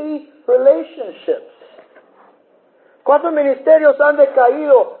unhealthy relationships? ¿Cuántos ministerios han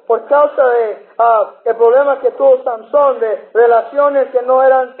decaído por causa de el problema que tuvo Sansón, de relaciones que no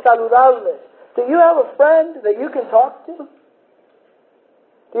eran saludables? Do you have a friend that you can talk to?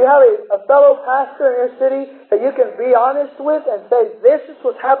 Do you have a fellow pastor in your city that you can be honest with and say, this is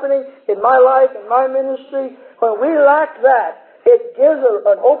what's happening in my life, in my ministry? When we lack that, it gives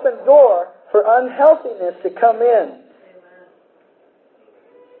an open door for unhealthiness to come in.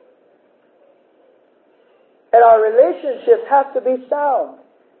 And our relationships have to be sound.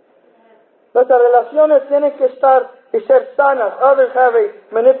 Nuestras relaciones tienen que estar y ser sanas. Others have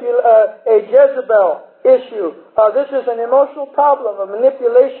a Jezebel issue. This is an emotional problem of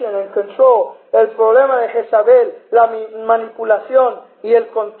manipulation and control. El problema de Jezabel, la manipulación y el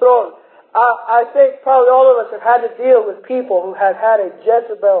control. I think probably all of us have had to deal with people who have had a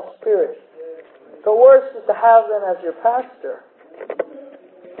Jezebel spirit. The worst is to have them as your pastor.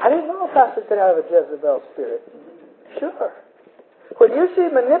 I didn't know a pastor could have a Jezebel spirit. Sure. When you see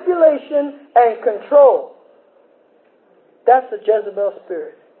manipulation and control, that's the Jezebel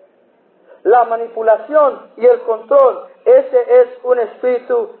spirit. La manipulación y el control, ese es un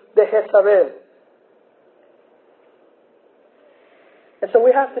espíritu de Jezabel. And so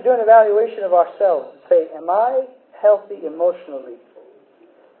we have to do an evaluation of ourselves and say, am I healthy emotionally?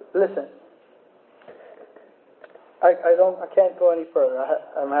 Listen, I can't go any further.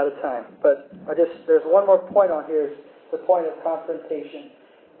 I'm out of time. But there's one more point on here. It's the point of confrontation.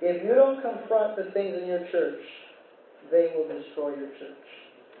 If you don't confront the things in your church, they will destroy your church.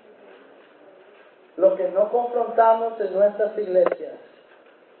 Lo que no confrontamos en nuestras iglesias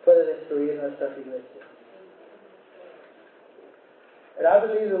puede destruir nuestras iglesias. And I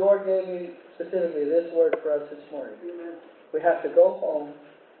believe the Lord gave me specifically this word for us this morning. We have to go home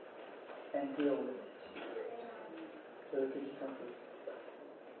and deal with it. So could you come please?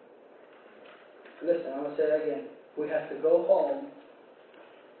 Listen, I'm going to say that again. We have to go home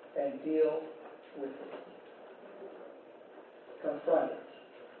and deal with it. Confront it.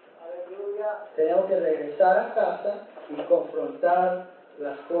 Tenemos que regresar a casa y confrontar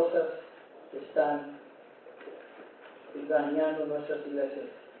las cosas que están dañando nuestras iglesias.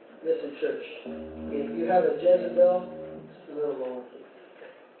 Listen, church, if you have a Jezebel, just a little lower, please.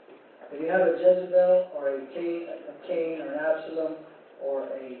 If you have a Jezebel or a Cain or an Absalom or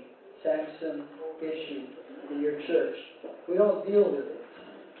a Samson issue in your church, we don't deal with it.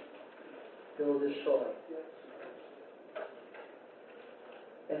 It will destroy.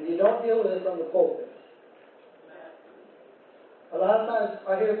 And you don't deal with it from the pulpit. A lot of times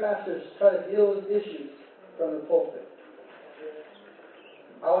I hear pastors try to deal with issues from the pulpit.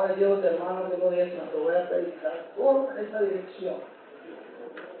 I want to deal with the hermano que no diezma, que voy a predicar por esa dirección.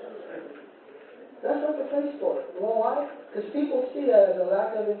 That's not the place for it. You know why? Because people see that as a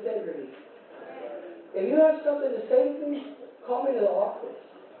lack of integrity. If you have something to say to me, call me to the office.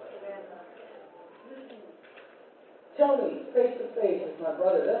 Tell me face to face as my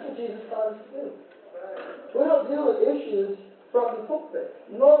brother. That's what Jesus taught us to do. We don't deal with issues from the pulpit.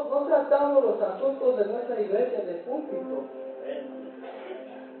 No tratamos los asuntos de nuestra iglesia del púlpito.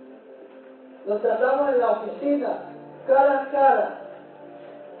 Los tratamos en la oficina, cara a cara,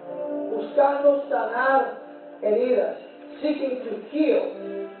 buscando sanar heridas, seeking to heal.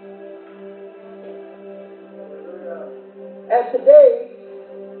 And today,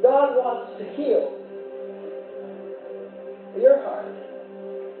 God wants to heal your heart.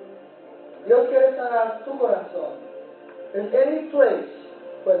 Dios quiere sanar tu corazón. In any place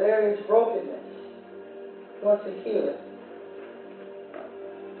where there is brokenness, He wants to heal it.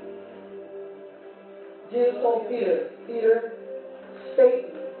 Jesus told Peter,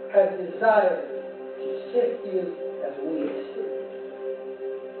 Satan has desired to sift you as wheat.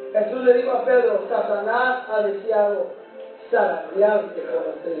 Jesús le dijo a Pedro, Satanás ha deseado zarandearte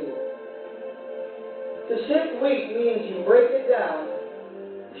como trigo. To sift wheat means you break it down,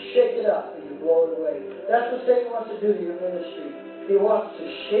 you shake it up, and you blow it away. That's what Satan wants to do to your ministry. He wants to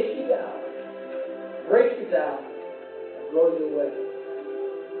shake you down, break you down, and blow you away.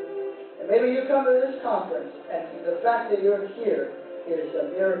 And maybe you come to this conference, and the fact that you're here is a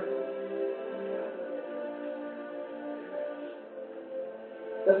miracle.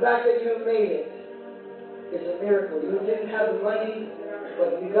 The fact that you made it is a miracle. You didn't have the money,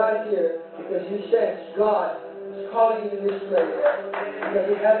 but you got here because you sensed God was calling you to this place because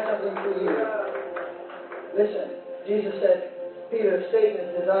He had something for you. Listen, Jesus said, Peter, Satan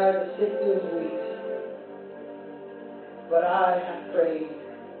has desired to sift you as wheat, but I have prayed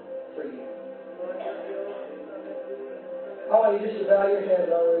for you. I want you just to bow your head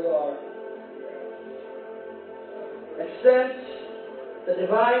right where you are and sense the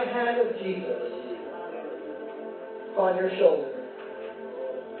divine hand of Jesus on your shoulder.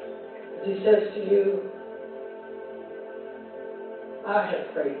 As He says to you, I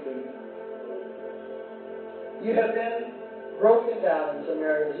have prayed for you. You have been broken down in some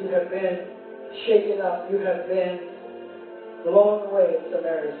areas. You have been shaken up. You have been blown away in some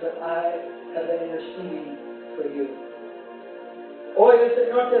areas. But I have been interceding for you. Hoy el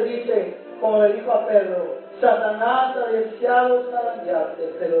Señor te dice, como le dijo a Pedro, Satanás ha deseado zarandearte,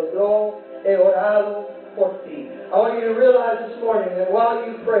 pero yo he orado por ti. I want you to realize this morning that while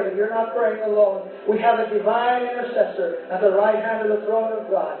you pray, you're not praying alone. We have a divine intercessor at the right hand of the throne of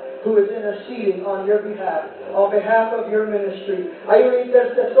God who is interceding on your behalf of your ministry. Hay un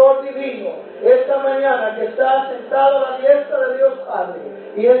intercesor divino esta mañana que está sentado a la diestra de Dios Padre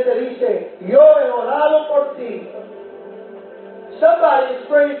y Él te dice, yo he orado por ti. Somebody is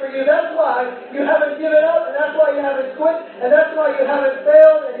praying for you. That's why you haven't given up, and that's why you haven't quit, and that's why you haven't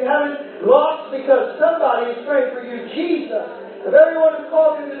failed, and you haven't lost, because somebody is praying for you. Jesus, if everyone who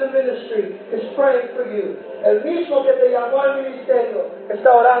called you to the ministry is praying for you. El mismo que te llamó al ministerio está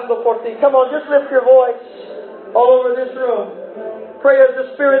orando por ti. Come on, just lift your voice all over this room. Pray as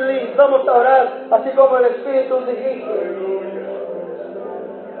the Spirit leads. Vamos a orar así como el Espíritu dirige.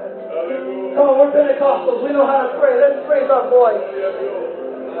 Come on, we're Pentecostals. We know how to pray. Let's raise our voice.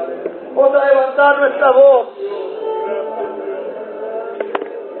 Vamos a levantar nuestra voz.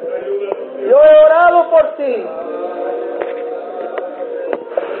 Yo he orado por ti.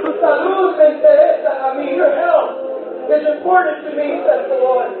 Tu salud me interesa a mí. Your health is important to me, says the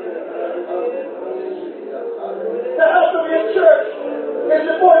Lord. The health of your church is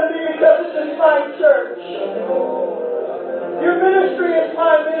important to me because it's a fine church. Your ministry is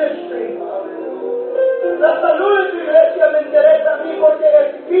my ministry. La salud de tu iglesia me interesa a mí porque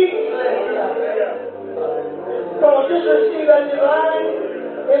es mi iglesia. Como just receive a divine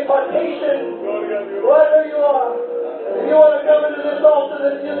impartation, wherever you are. If you want to come into this altar,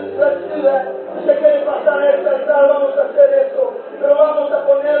 then let's do that. Si se quiere pasar esta altar, vamos a hacer esto. Pero vamos a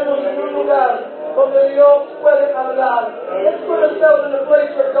ponernos en un lugar donde Dios puede hablar. Let's put ourselves in a place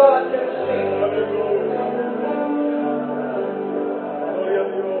where God can speak.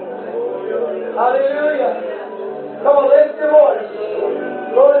 Aleluya. Come on, lift your voice.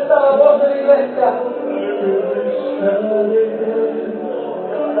 ¿Dónde está la voz de la iglesia?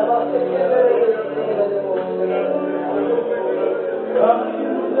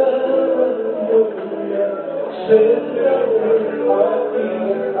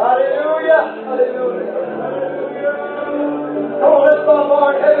 Aleluya. Aleluya. Come on, let's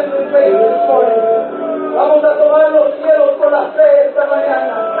bombard heaven with faith this morning. Vamos a tomar los cielos con la fe esta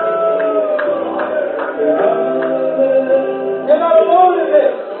mañana. You're not alone in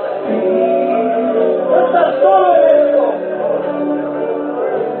this. No estás solo en esto.